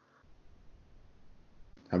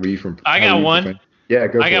 How about you from? I How about got you, one. Profane? Yeah,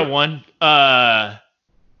 go I for got it. one.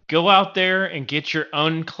 Go out there and get your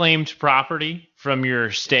unclaimed property from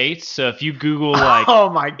your states. So if you Google like Oh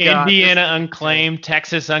my god. Indiana this- unclaimed,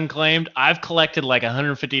 Texas unclaimed, I've collected like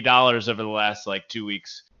 $150 over the last like 2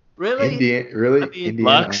 weeks. Really? Indiana, really? I mean, Indiana?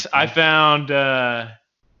 Lux, I found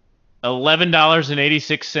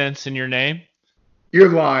 $11.86 in your name. You're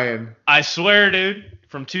lying. I swear, dude,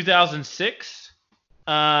 from 2006.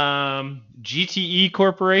 GTE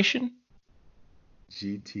Corporation.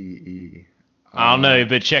 GTE. I don't know,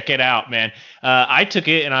 but check it out, man. I took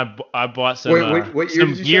it and I bought some What year some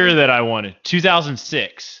did you gear say? that I wanted.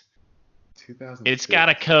 2006. 2006. It's got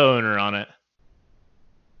a co-owner on it.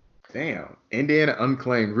 Damn. Indiana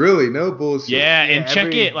unclaimed. Really? No bullshit. Yeah, Yeah, and check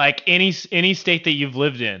every- it like any state that you've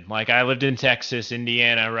lived in. Like I lived in Texas,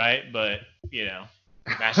 Indiana, right? But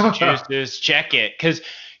Massachusetts, check it, because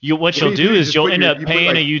what What you'll do? do is Just you'll put end up you put, paying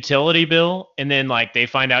a like, utility bill, and then like they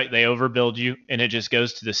find out they overbilled you, and it just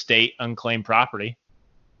goes to the state unclaimed property.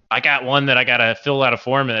 I got one that I gotta fill out a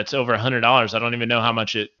form, and it's over $100. I don't even know how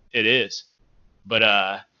much it is, but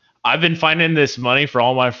I've been finding this money for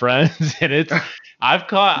all my friends, and I've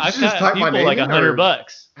Did you just got type my people like name in, $100 or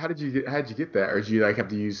bucks. how'd you get that? Or did you like have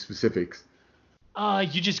to use specifics?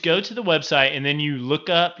 You just go to the website and then you look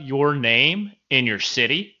up your name in your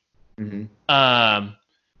city. Mm-hmm.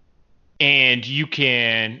 And you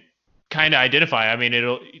can kind of identify. I mean,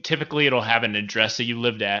 it'll have an address that you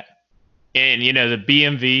lived at, And the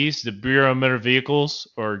BMVs, the Bureau of Motor Vehicles,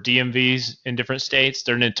 or DMVs in different states,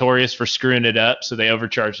 they're notorious for screwing it up, so they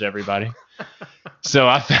overcharged everybody. So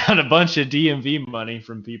I found a bunch of DMV money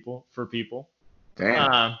for people.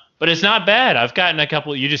 Damn. But it's not bad. I've gotten a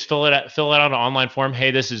couple. You just fill it out on an online form.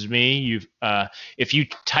 Hey, this is me. If you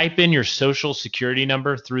type in your social security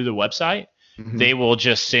number through the website, they will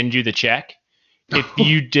just send you the check. If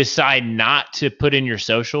you decide not to put in your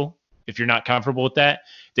social, if you're not comfortable with that,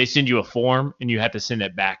 they send you a form and you have to send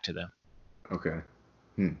it back to them. Okay.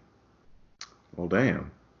 Well, damn.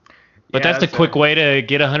 But that's a quick way to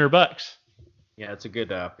get $100. Yeah, it's a good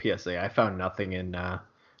PSA. I found nothing in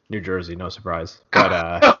New Jersey, no surprise.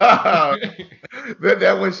 But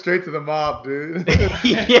that went straight to the mob, dude.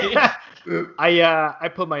 yeah. I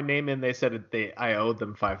put my name in. They said I owed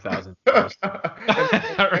them $5,000.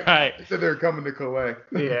 Right. They said they were coming to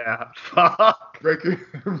collect. Yeah. Fuck. Break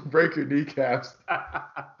your kneecaps.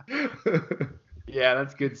 Yeah,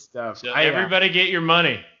 that's good stuff. So everybody get your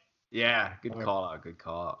money. Yeah, good call out. Good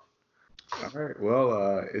call out. All right.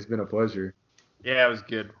 Well, it's been a pleasure. Yeah, it was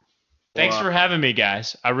good. Thanks for having me,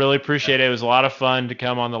 guys. I really appreciate it. It was a lot of fun to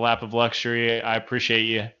come on the Lap of Luxury. I appreciate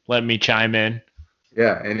you letting me chime in.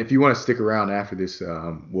 Yeah, and if you want to stick around after this,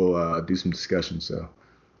 we'll do some discussion. So.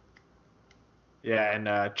 Yeah,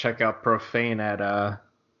 and check out Profane at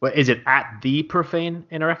what is it, at the Profane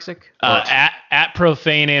Anorexic? At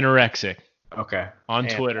Profane Anorexic. Okay. On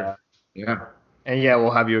Twitter. Yeah. And yeah,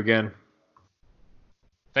 we'll have you again.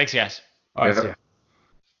 Thanks, guys. All right. See ya.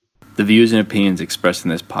 The views and opinions expressed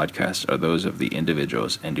in this podcast are those of the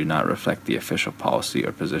individuals and do not reflect the official policy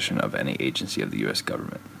or position of any agency of the U.S.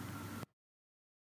 government.